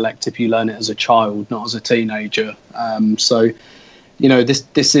a dialect if you learn it as a child, not as a teenager.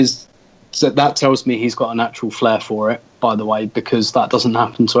 That tells me he's got a natural flair for it, by the way, because that doesn't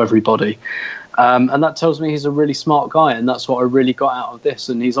happen to everybody. And that tells me he's a really smart guy, and that's what I really got out of this.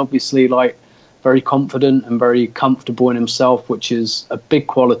 And he's obviously like very confident and very comfortable in himself, which is a big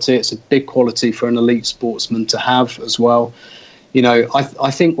quality. It's a big quality for an elite sportsman to have as well.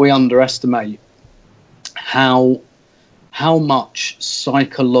 I think we underestimate how much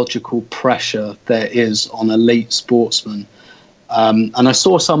psychological pressure there is on elite sportsmen. And I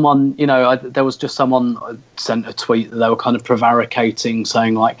saw someone, there was just someone sent a tweet that they were kind of prevaricating,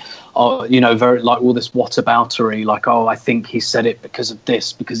 saying like, very like all this whataboutery, like, I think he said it because of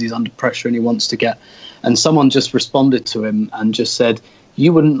this, because he's under pressure and he wants to get. And someone just responded to him and just said,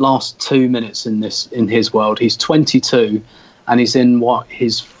 you wouldn't last 2 minutes in his world. He's 22 and he's in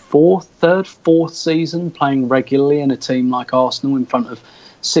his fourth season playing regularly in a team like Arsenal in front of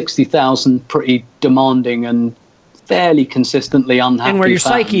 60,000 pretty demanding and fairly consistently unhappy and where your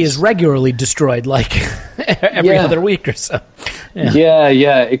fans. Psyche is regularly destroyed like every other week or so.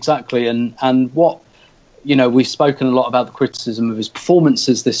 Yeah, exactly. And what, we've spoken a lot about the criticism of his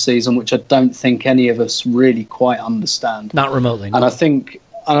performances this season, which I don't think any of us really quite understand. Not remotely. No. And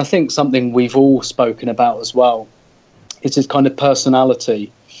I think something we've all spoken about as well is his kind of personality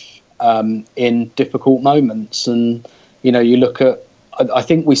in difficult moments. And, you look at, I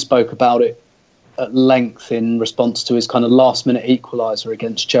think we spoke about it at length in response to his kind of last-minute equaliser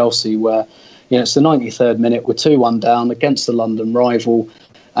against Chelsea, where it's the 93rd minute, we're 2-1 down against the London rival,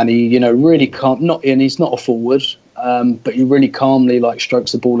 and he really can't. And he's not a forward, but he really calmly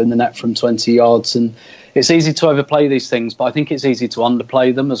strokes the ball in the net from 20 yards. And it's easy to overplay these things, but I think it's easy to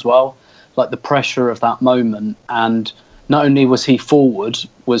underplay them as well. like the pressure of that moment. And not only was he forward,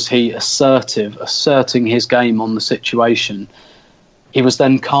 was he asserting his game on the situation, he was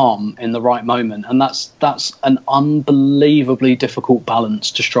then calm in the right moment. And that's an unbelievably difficult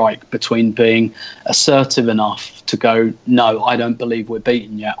balance to strike between being assertive enough to go, no, I don't believe we're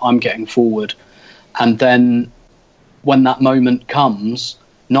beaten yet, I'm getting forward. And then when that moment comes,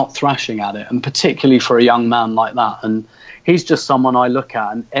 not thrashing at it. And particularly for a young man like that. And he's just someone I look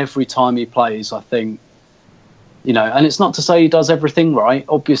at, and every time he plays, I think, you know, and it's not to say he does everything right.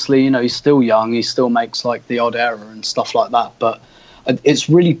 Obviously, you know, he's still young. He still makes like the odd error and stuff like that. But it's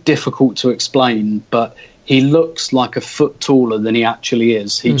really difficult to explain. But he looks like a foot taller than he actually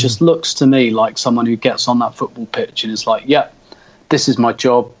is. He just looks to me like someone who gets on that football pitch and is like, yeah, this is my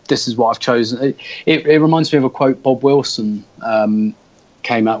job. This is what I've chosen. It reminds me of a quote Bob Wilson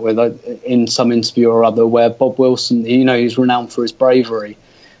came out with in some interview or other, where Bob Wilson, you know, he's renowned for his bravery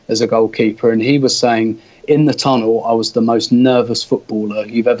as a goalkeeper. And he was saying, in the tunnel, I was the most nervous footballer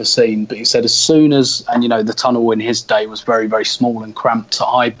you've ever seen. But he said, as soon as, and you know, the tunnel in his day was very, very small and cramped at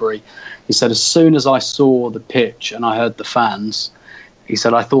Highbury. He said, as soon as I saw the pitch and I heard the fans, he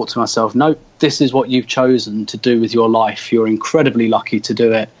said, I thought to myself, no, this is what you've chosen to do with your life. You're incredibly lucky to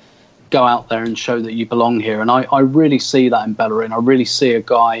do it. Go out there and show that you belong here. And I really see that in Bellerin. I really see a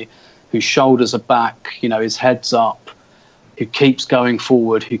guy whose shoulders are back, you know, his head's up, who keeps going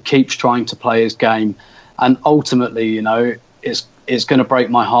forward, who keeps trying to play his game. And ultimately, you know, it's going to break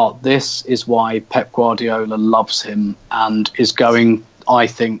my heart. This is why Pep Guardiola loves him and is going, I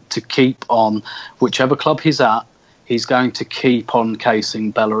think, to keep on, whichever club he's at, he's going to keep on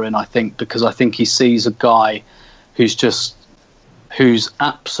casing Bellerin, I think, because I think he sees a guy who's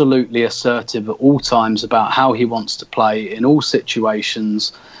absolutely assertive at all times about how he wants to play in all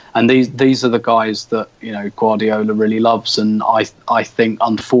situations. And these are the guys that, you know, Guardiola really loves. And I think,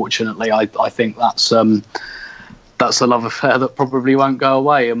 unfortunately, I think that's a love affair that probably won't go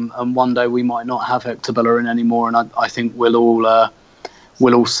away. And one day we might not have Hector Bellerin anymore. And I think we'll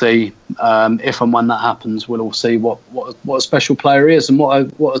all see, if and when that happens, we'll all see what a special player he is and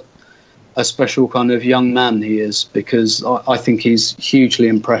what a special kind of young man he is, because I think he's hugely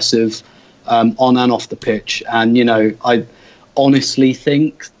impressive on and off the pitch. And, you know, I honestly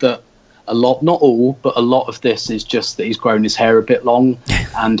think that a lot, not all, but a lot of this is just that he's grown his hair a bit long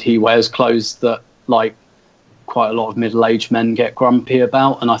and he wears clothes that, like, quite a lot of middle-aged men get grumpy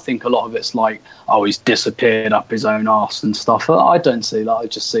about. And I think a lot of it's like, oh, he's disappeared up his own arse and stuff. I don't see that. I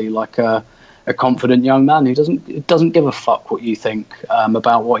just see like a confident young man who doesn't give a fuck what you think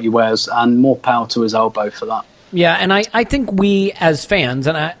about what he wears, and more power to his elbow for that. Yeah, and I think we as fans,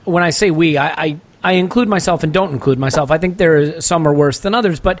 and when I say we, I include myself and don't include myself. I think some are worse than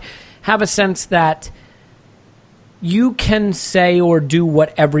others, but have a sense that you can say or do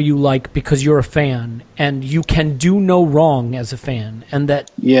whatever you like because you're a fan, and you can do no wrong as a fan, and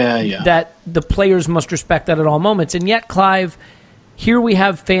that that the players must respect that at all moments. And yet, Clive, here we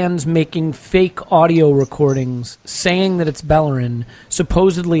have fans making fake audio recordings saying that it's Bellerin,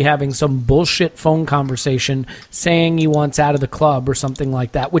 supposedly having some bullshit phone conversation saying he wants out of the club or something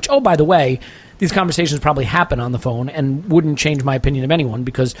like that, which, oh, by the way, these conversations probably happen on the phone and wouldn't change my opinion of anyone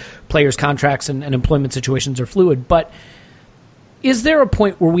because players' contracts and employment situations are fluid. But is there a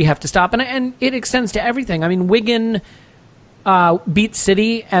point where we have to stop? And it extends to everything. I mean, Wigan beat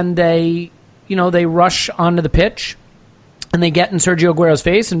City and they rush onto the pitch and they get in Sergio Aguero's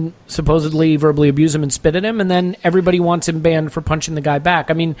face and supposedly verbally abuse him and spit at him, and then everybody wants him banned for punching the guy back.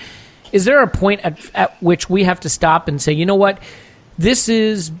 I mean, is there a point at which we have to stop and say, you know what, this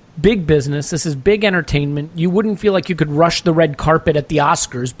is big business, this is big entertainment. You wouldn't feel like you could rush the red carpet at the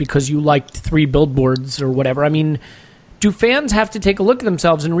Oscars because you liked 3 billboards or whatever. I mean, do fans have to take a look at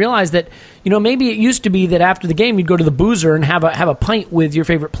themselves and realize that, you know, maybe it used to be that after the game you'd go to the boozer and have a pint with your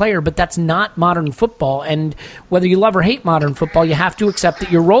favorite player, but that's not modern football. And whether you love or hate modern football, you have to accept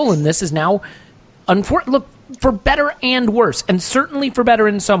that your role in this is now, look, for better and worse, and certainly for better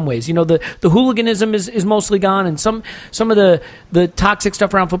in some ways. You know, the hooliganism is mostly gone, and some of the toxic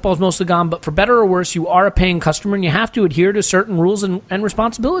stuff around football is mostly gone, but for better or worse, you are a paying customer and you have to adhere to certain rules and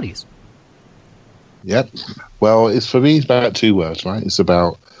responsibilities. Yep. Well, for me, it's about 2 words, right? It's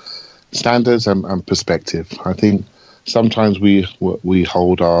about standards and perspective. I think sometimes we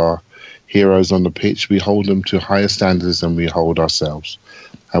hold our heroes on the pitch, we hold them to higher standards than we hold ourselves.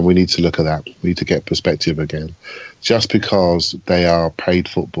 And we need to look at that. We need to get perspective again. Just because they are paid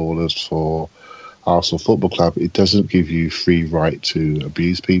footballers for Arsenal Football Club, it doesn't give you free right to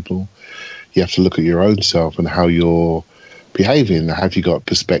abuse people. You have to look at your own self and how you're behaving? Have you got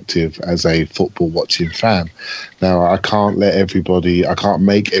perspective as a football watching fan? Now, I can't make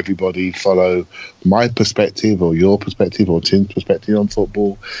everybody follow my perspective or your perspective or Tim's perspective on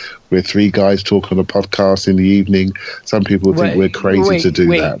football. We're three guys talking on a podcast in the evening. Some people think we're crazy to do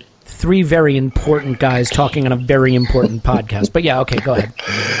that. Three very important guys talking on a very important podcast. But yeah, okay, go ahead.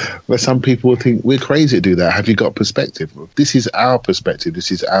 But some people think we're crazy to do that. Have you got perspective? This is our perspective.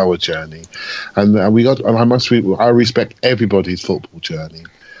 This is our journey, and I respect everybody's football journey.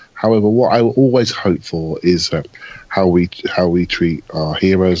 However, what I always hope for is how we treat our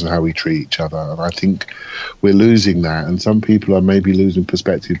heroes and how we treat each other. And I think we're losing that, and some people are maybe losing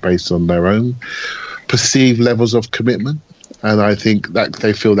perspective based on their own perceived levels of commitment. And I think that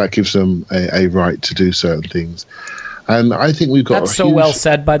they feel that gives them a right to do certain things. And I think we've got... That's so well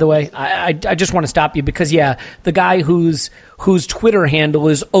said, by the way. I just want to stop you because, yeah, the guy whose Twitter handle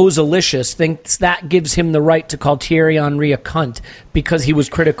is Ozalicious thinks that gives him the right to call Thierry Henry a cunt because he was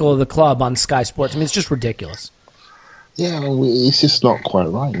critical of the club on Sky Sports. I mean, it's just ridiculous. Yeah, it's just not quite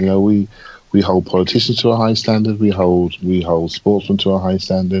right. You know, we hold politicians to a high standard. We hold sportsmen to a high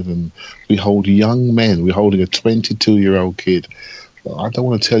standard, and we hold young men. We're holding a 22-year-old kid. I don't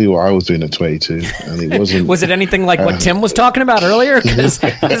want to tell you what I was doing at 22, and it wasn't. Was it anything like what Tim was talking about earlier? Because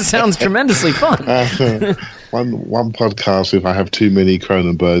it sounds tremendously fun. One podcast, if I have too many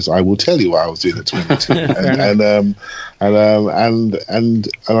Cronenbergs, I will tell you what I was doing at 22, and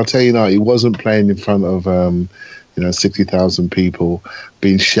I'll tell you now, it wasn't playing in front of 60,000 people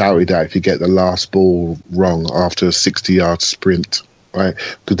being shouted at if you get the last ball wrong after a 60-yard sprint, right?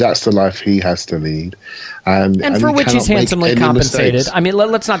 Because that's the life he has to lead, and for which he's handsomely compensated. Mistakes. I mean,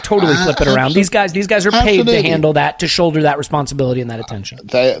 let's not totally flip it around. These guys are paid to handle that, to shoulder that responsibility and that attention.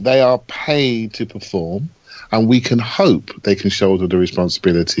 They are paid to perform. And we can hope they can shoulder the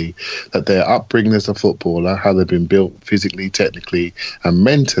responsibility that their upbringing as a footballer, how they've been built physically, technically, and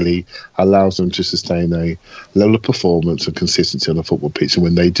mentally, allows them to sustain a level of performance and consistency on the football pitch. And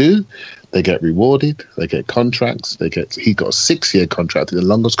when they do, they get rewarded. They get contracts. He got a 6-year contract, the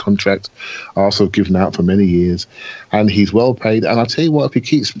longest contract Arsenal given out for many years, and he's well paid. And I'll tell you what, if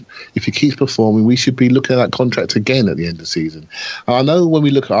he keeps performing, we should be looking at that contract again at the end of the season. And I know when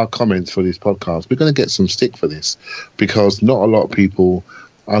we look at our comments for this podcast, we're going to get some stick for this because not a lot of people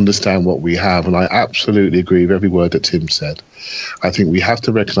understand what we have, and I absolutely agree with every word that Tim said. I think we have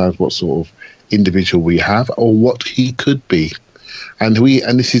to recognise what sort of individual we have or what he could be. And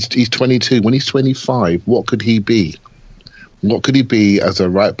he's 22. When he's 25, what could he be? What could he be as a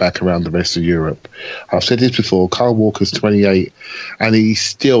right back around the rest of Europe? I've said this before. Kyle Walker's 28, and he's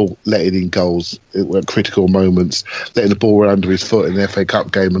still letting in goals at critical moments, letting the ball run under his foot in the FA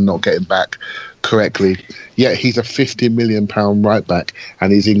Cup game and not getting back correctly. Yet he's a £50 million right back,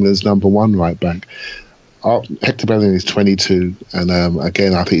 and he's England's number one right back. Hector Bellerin is 22, and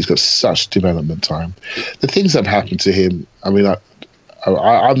again, I think he's got such development time. The things that have happened to him, I mean,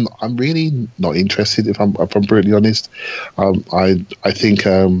 I'm really not interested. If I'm brutally honest, I think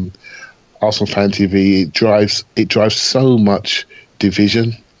Arsenal Fan TV it drives so much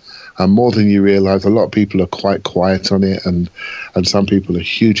division, and more than you realise. A lot of people are quite quiet on it, and some people are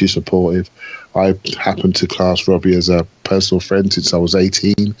hugely supportive. I happen to class Robbie as a personal friend since I was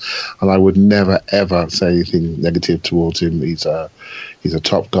 18, and I would never ever say anything negative towards him. He's a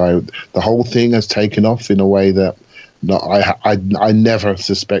top guy. The whole thing has taken off in a way that I never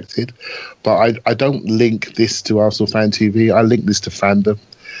suspected, but I don't link this to Arsenal Fan TV. I link this to fandom.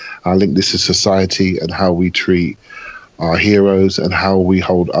 I link this to society and how we treat our heroes and how we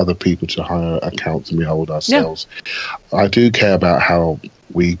hold other people to higher accounts than we hold ourselves. Yeah. I do care about how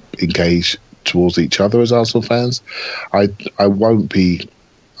we engage towards each other as Arsenal fans. I won't be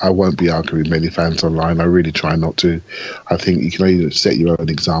arguing with many fans online. I really try not to. I think you can only set your own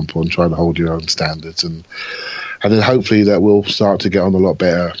example and try to hold your own standards, and then hopefully that will start to get on a lot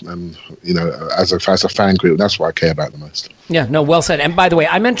better. And as a fan group, that's what I care about the most. Yeah, no, well said. And by the way,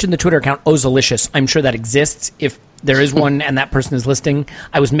 I mentioned the Twitter account Ozalicious. I'm sure that exists. If there is one and that person is listening,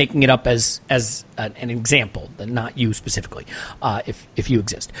 I was making it up as an example, not you specifically, if you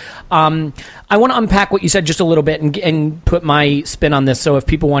exist. I want to unpack what you said just a little bit and put my spin on this. So if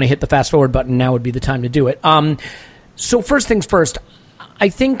people want to hit the fast forward button, now would be the time to do it. So first things first, I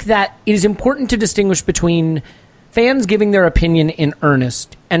think that it is important to distinguish between fans giving their opinion in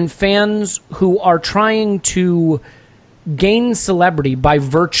earnest and fans who are trying to gain celebrity by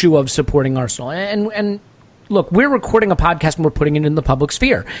virtue of supporting Arsenal. And look, we're recording a podcast and we're putting it in the public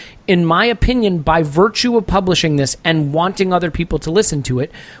sphere. In my opinion, by virtue of publishing this and wanting other people to listen to it,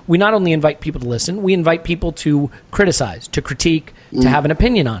 we not only invite people to listen, we invite people to criticize, to critique, to have an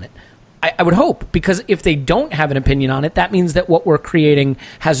opinion on it. I would hope, because if they don't have an opinion on it, that means that what we're creating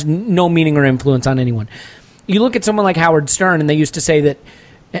has no meaning or influence on anyone. You look at someone like Howard Stern, and they used to say that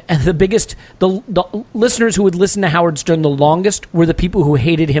the listeners who would listen to Howard Stern the longest were the people who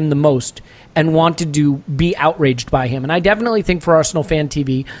hated him the most and wanted to be outraged by him. And I definitely think for Arsenal Fan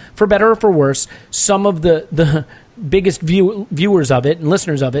TV, for better or for worse, some of the biggest viewers of it and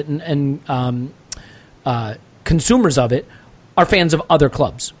listeners of it and consumers of it are fans of other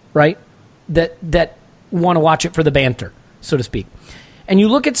clubs, right? That want to watch it for the banter, so to speak. And you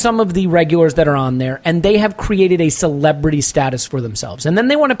look at some of the regulars that are on there, and they have created a celebrity status for themselves. And then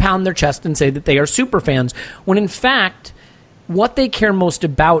they want to pound their chest and say that they are super fans, when in fact, what they care most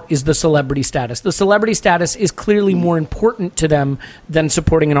about is the celebrity status. The celebrity status is clearly more important to them than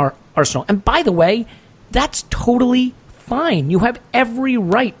supporting an Arsenal. And by the way, that's totally fine. You have every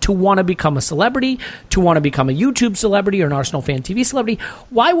right to want to become a celebrity, to want to become a YouTube celebrity or an Arsenal Fan TV celebrity.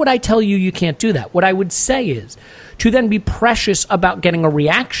 Why would I tell you you can't do that? What I would say is to then be precious about getting a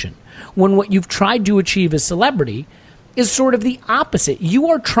reaction when what you've tried to achieve as celebrity is sort of the opposite. You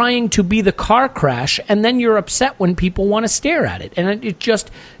are trying to be the car crash, and then you're upset when people want to stare at it. And it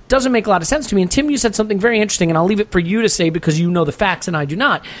just doesn't make a lot of sense to me. And Tim, you said something very interesting, and I'll leave it for you to say because you know the facts and I do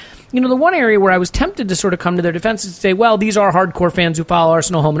not. You know, the one area where I was tempted to sort of come to their defense is to say, well, these are hardcore fans who follow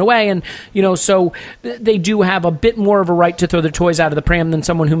Arsenal home and away, and, you know, so they do have a bit more of a right to throw their toys out of the pram than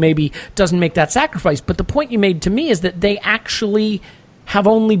someone who maybe doesn't make that sacrifice. But the point you made to me is that they actually have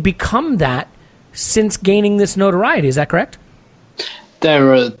only become that since gaining this notoriety. Is that correct?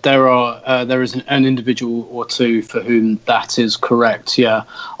 There is an individual or two for whom that is correct. Yeah,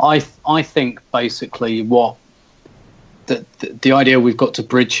 I think basically what the idea we've got to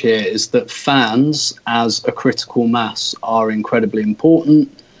bridge here is that fans as a critical mass are incredibly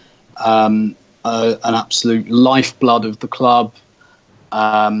important, an absolute lifeblood of the club,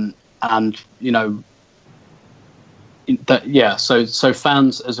 and you know that so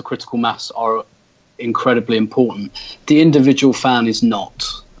fans as a critical mass are incredibly important. The individual fan is not.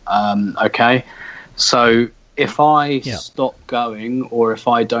 Okay, so if I stop going, or if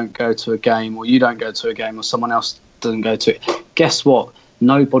I don't go to a game, or you don't go to a game, or someone else doesn't go to it, guess what?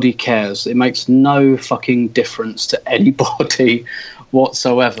 Nobody cares. It makes no fucking difference to anybody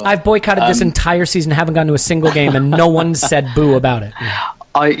whatsoever. I've boycotted this entire season, haven't gone to a single game, and no one said boo about it. Yeah.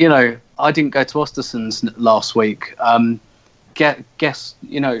 I didn't go to Ostersund's last week. Guess,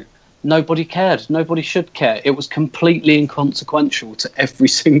 nobody cared. Nobody should care. It was completely inconsequential to every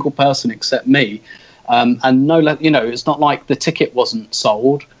single person except me. And it's not like the ticket wasn't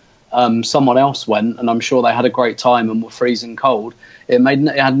sold. Someone else went, and I'm sure they had a great time and were freezing cold. It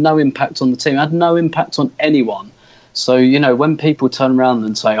had no impact on the team. It had no impact on anyone. So, when people turn around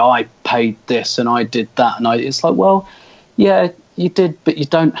and say, I paid this and I did that, and it's like, well, yeah, you did, but you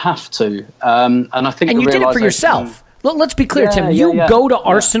don't have to. And I think you did it for yourself. Let's be clear, Tim. You go to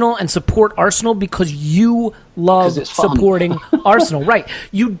Arsenal and support Arsenal because you love supporting Arsenal, right?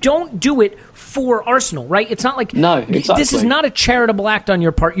 You don't do it for Arsenal, right? It's not like this is not a charitable act on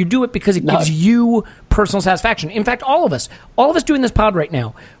your part. You do it because it gives you personal satisfaction. In fact, all of us doing this pod right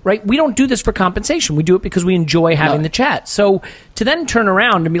now, right? We don't do this for compensation. We do it because we enjoy having the chat. So to then turn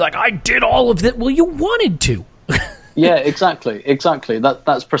around and be like, I did all of that. Well, you wanted to. Yeah, exactly.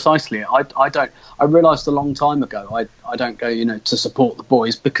 That's precisely it. I realised a long time ago I don't go, to support the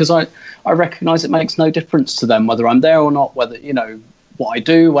boys because I recognise it makes no difference to them whether I'm there or not, whether, what I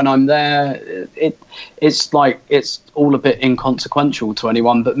do when I'm there. It's like it's all a bit inconsequential to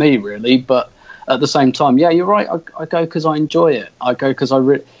anyone but me, really. But at the same time, yeah, you're right. I go because I enjoy it. I go because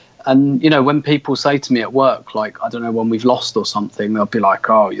and, when people say to me at work, like, I don't know, when we've lost or something, they'll be like,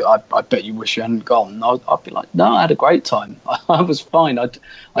 oh, I bet you wish you hadn't gone. I'll be like, no, I had a great time. I was fine. I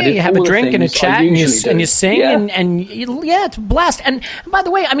did you have a drink and a chat and you sing and it's a blast. And by the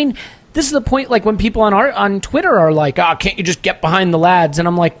way, I mean, this is the point, like when people on Twitter are like, can't you just get behind the lads? And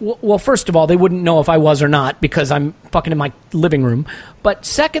I'm like, well, first of all, they wouldn't know if I was or not because I'm fucking in my living room. But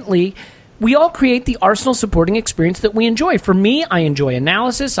secondly, we all create the Arsenal supporting experience that we enjoy. For me, I enjoy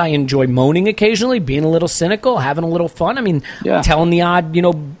analysis. I enjoy moaning occasionally, being a little cynical, having a little fun. I mean, telling the odd,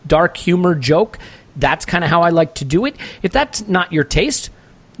 dark humor joke. That's kind of how I like to do it. If that's not your taste,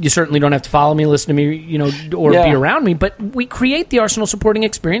 you certainly don't have to follow me, listen to me, or be around me. But we create the Arsenal supporting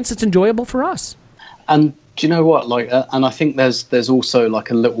experience that's enjoyable for us. And do you know what? And I think there's also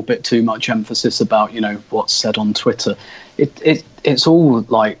like a little bit too much emphasis about what's said on Twitter. It's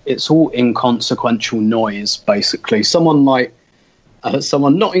all inconsequential noise, basically. Someone like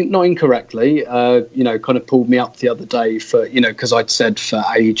someone not incorrectly, kind of pulled me up the other day for, because I'd said for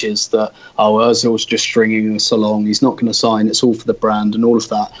ages that, Ozil's just stringing us along. He's not going to sign. It's all for the brand and all of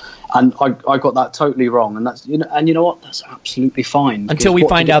that. And I got that totally wrong. And that's, and you know what? That's absolutely fine. Until we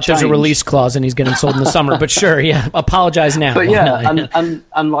find out there's a release clause and he's getting sold in the summer. But sure, yeah, apologize now. But yeah,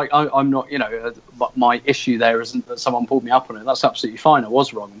 and like, I'm not, but my issue there isn't that someone pulled me up on it. That's absolutely fine. I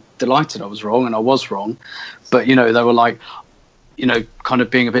was wrong. I'm delighted I was wrong, and I was wrong. But, they were like, kind of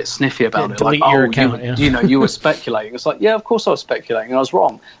being a bit sniffy about it. Delete like, your account, you were speculating. It's like, yeah, of course I was speculating, and I was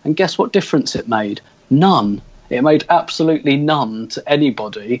wrong. And guess what difference it made? None. It made absolutely none to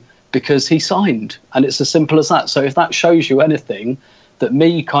anybody, because he signed, and it's as simple as that. So if that shows you anything, that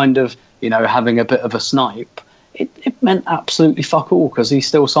me kind of, having a bit of a snipe, it meant absolutely fuck all, because he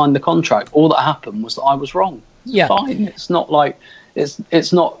still signed the contract. All that happened was that I was wrong. It's fine. It's not like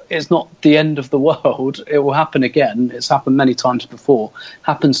it's not the end of the world. It will happen again. It's happened many times before.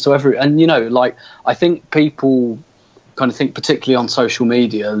 Happens to every, and I think people kind of think, particularly on social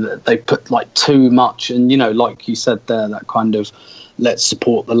media, that they put like too much, and like you said there, that kind of let's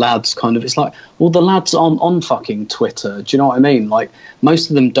support the lads kind of. It's like, well, the lads aren't on fucking Twitter. Do you know what I mean? Like, most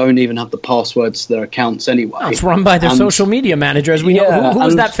of them don't even have the passwords to their accounts anyway. It's run by their social media manager, as we know. Who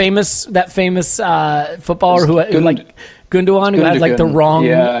was that famous footballer who like Gundogan, who had like the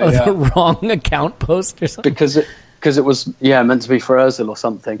wrong account post or something? Because it was meant to be for Ozil or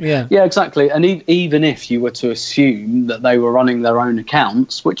something. Yeah, exactly. And even if you were to assume that they were running their own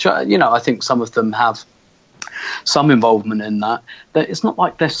accounts, which I think some of them have some involvement in that it's not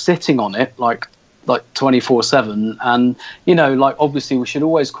like they're sitting on it like 24/7. And like, obviously we should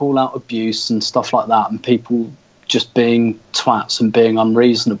always call out abuse and stuff like that, and people just being twats and being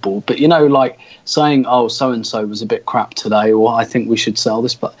unreasonable. But like saying, oh, so and so was a bit crap today, or I think we should sell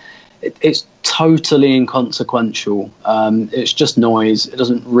this, but it's totally inconsequential. It's just noise. It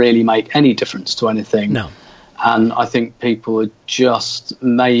doesn't really make any difference to anything. No. And I think people are just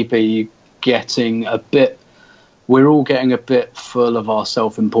maybe we're all getting a bit full of our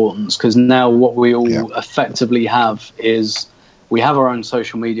self-importance, because now what we all effectively have is we have our own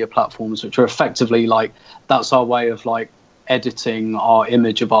social media platforms, which are effectively like, that's our way of like editing our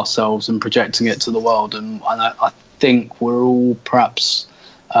image of ourselves and projecting it to the world. And I think we're all perhaps,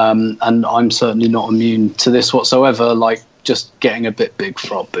 and I'm certainly not immune to this whatsoever, like just getting a bit big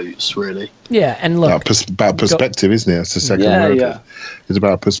for our boots, really. Yeah, and look, about perspective, isn't it? That's the second word. Yeah. It's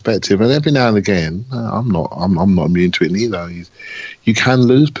about perspective, and every now and again, I'm not immune to it either. You can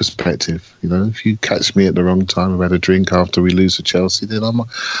lose perspective. If you catch me at the wrong time, I've had a drink after we lose to Chelsea, then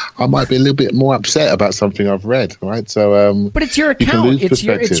I might be a little bit more upset about something I've read, right? So, but it's your account, it's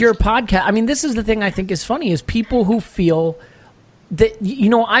your podcast. I mean, this is the thing I think is funny, is people who feel that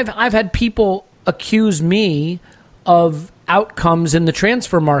I've had people accuse me of outcomes in the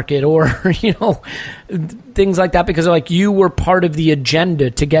transfer market, or things like that, because like you were part of the agenda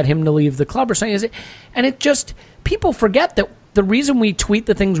to get him to leave the club or something. And it just, people forget that the reason we tweet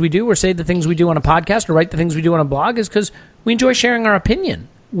the things we do, or say the things we do on a podcast, or write the things we do on a blog, is because we enjoy sharing our opinion.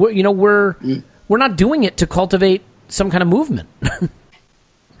 We're not doing it to cultivate some kind of movement.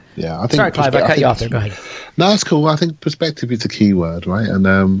 Yeah, I think. Sorry, Clive, I cut you off there. Go ahead. No, that's cool. I think perspective is the key word, right?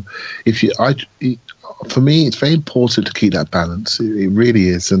 And for me, it's very important to keep that balance. It really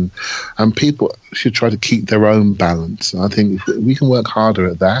is, and people should try to keep their own balance. I think if we can work harder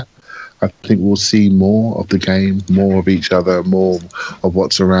at that, I think we'll see more of the game, more of each other, more of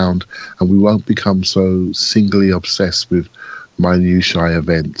what's around, and we won't become so singly obsessed with minutiae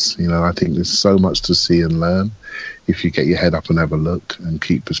events. I think there's so much to see and learn if you get your head up and have a look and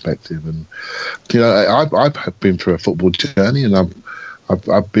keep perspective. And I've been through a football journey, and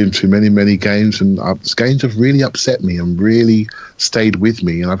I've been through many games, and games have really upset me and really stayed with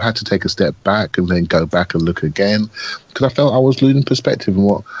me, and I've had to take a step back and then go back and look again, because I felt I was losing perspective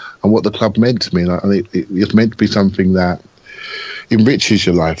on what the club meant to me. And it's meant to be something that enriches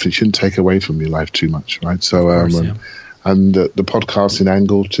your life. It shouldn't take away from your life too much, right? So, and the podcasting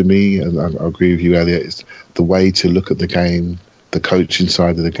angle, to me, and I agree with you, Elliot, is the way to look at the game, the coaching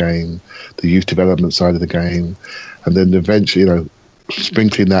side of the game, the youth development side of the game, and then eventually,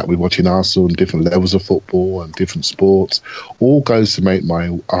 sprinkling that with watching Arsenal and different levels of football and different sports, all goes to make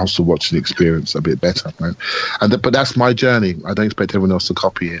my Arsenal watching experience a bit better, right? But that's my journey. I don't expect everyone else to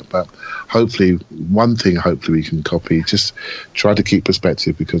copy it, but hopefully we can copy. Just try to keep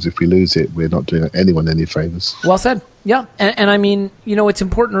perspective, because if we lose it, we're not doing anyone any favours. Well said. Yeah, and I mean, it's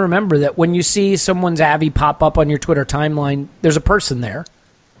important to remember that when you see someone's Avi pop up on your Twitter timeline, there's a person there.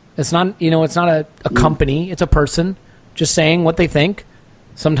 It's not, it's not a company. It's a person just saying what they think.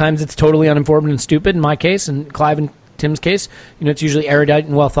 Sometimes it's totally uninformed and stupid, in my case, and Clive and Tim's case. It's usually erudite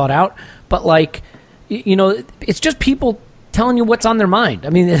and well thought out. But, like, it's just people telling you what's on their mind. I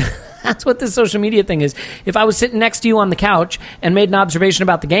mean, that's what this social media thing is. If I was sitting next to you on the couch and made an observation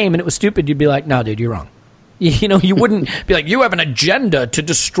about the game and it was stupid, you'd be like, no, dude, you're wrong. You wouldn't be like, you have an agenda to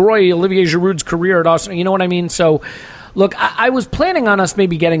destroy Olivier Giroud's career at Arsenal. You know what I mean? So, look, I was planning on us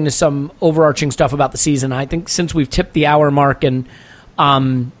maybe getting to some overarching stuff about the season. I think since we've tipped the hour mark and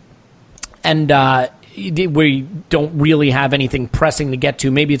we don't really have anything pressing to get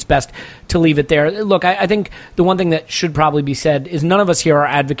to, maybe it's best to leave it there. Look, I think the one thing that should probably be said is none of us here are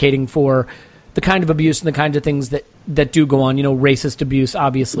advocating for the kind of abuse and the kinds of things that do go on. Racist abuse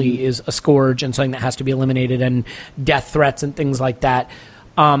obviously is a scourge and something that has to be eliminated, and death threats and things like that.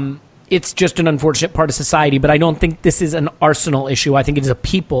 It's just an unfortunate part of society, but I don't think this is an Arsenal issue. I think it is a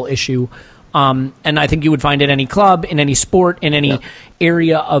people issue. And I think you would find at any club, in any sport, in any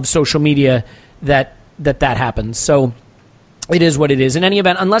area of social media that happens. So it is what it is. In any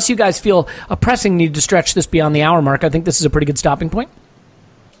event, unless you guys feel a pressing need to stretch this beyond the hour mark, I think this is a pretty good stopping point.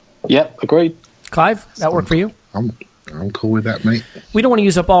 Yep, agreed. Clive, that work for you? I'm cool with that, mate. We don't want to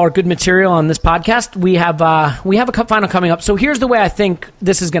use up all our good material on this podcast. We have a cup final coming up. So here's the way I think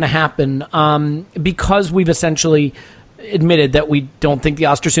this is going to happen. Because we've essentially admitted that we don't think the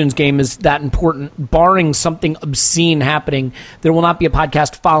Östersunds game is that important, barring something obscene happening, there will not be a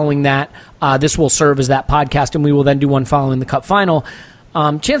podcast following that. This will serve as that podcast, and we will then do one following the cup final.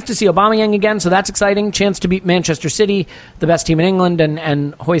 Chance to see Aubameyang again, so that's exciting. Chance to beat Manchester City, the best team in England,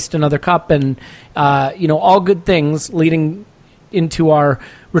 and hoist another cup, and all good things leading into our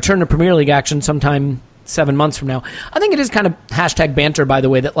return to Premier League action sometime 7 months from now. I think it is kind of hashtag banter, by the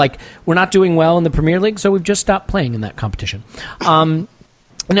way, that like we're not doing well in the Premier League, so we've just stopped playing in that competition. In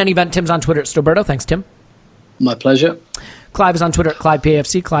any event, Tim's on Twitter at Stoberto. Thanks, Tim. My pleasure. Clive is on Twitter at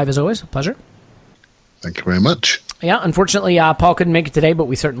ClivePAFC. Clive, as always, a pleasure. Thank you very much. Yeah, unfortunately, Paul couldn't make it today, but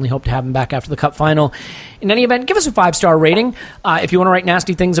we certainly hope to have him back after the Cup final. In any event, give us a 5-star rating. If you want to write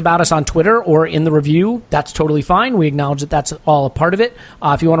nasty things about us on Twitter or in the review, that's totally fine. We acknowledge that that's all a part of it.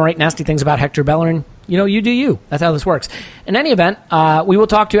 If you want to write nasty things about Hector Bellerin, you do you. That's how this works. In any event, we will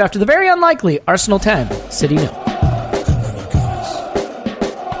talk to you after the very unlikely Arsenal 10, City 0.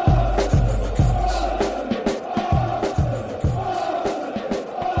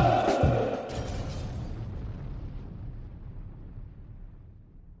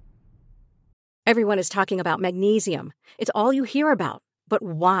 Everyone is talking about magnesium. It's all you hear about. But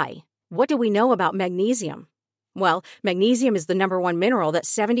why? What do we know about magnesium? Well, magnesium is the number one mineral that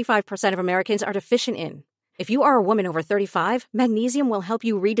 75% of Americans are deficient in. If you are a woman over 35, magnesium will help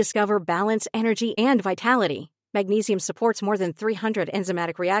you rediscover balance, energy, and vitality. Magnesium supports more than 300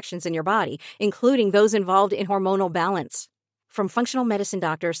 enzymatic reactions in your body, including those involved in hormonal balance. From functional medicine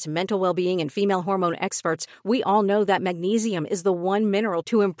doctors to mental well-being and female hormone experts, we all know that magnesium is the one mineral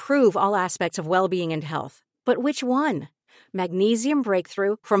to improve all aspects of well-being and health. But which one? Magnesium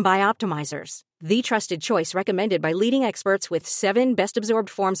Breakthrough from Bioptimizers, the trusted choice recommended by leading experts with 7 best-absorbed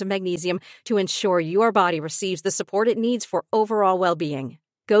forms of magnesium to ensure your body receives the support it needs for overall well-being.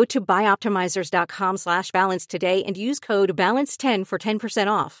 Go to bioptimizers.com/balance today and use code BALANCE10 for 10%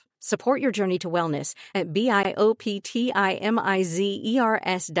 off. Support your journey to wellness at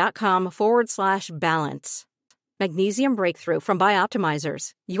bioptimizers.com/balance. Magnesium Breakthrough from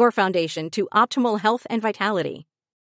Bioptimizers, your foundation to optimal health and vitality.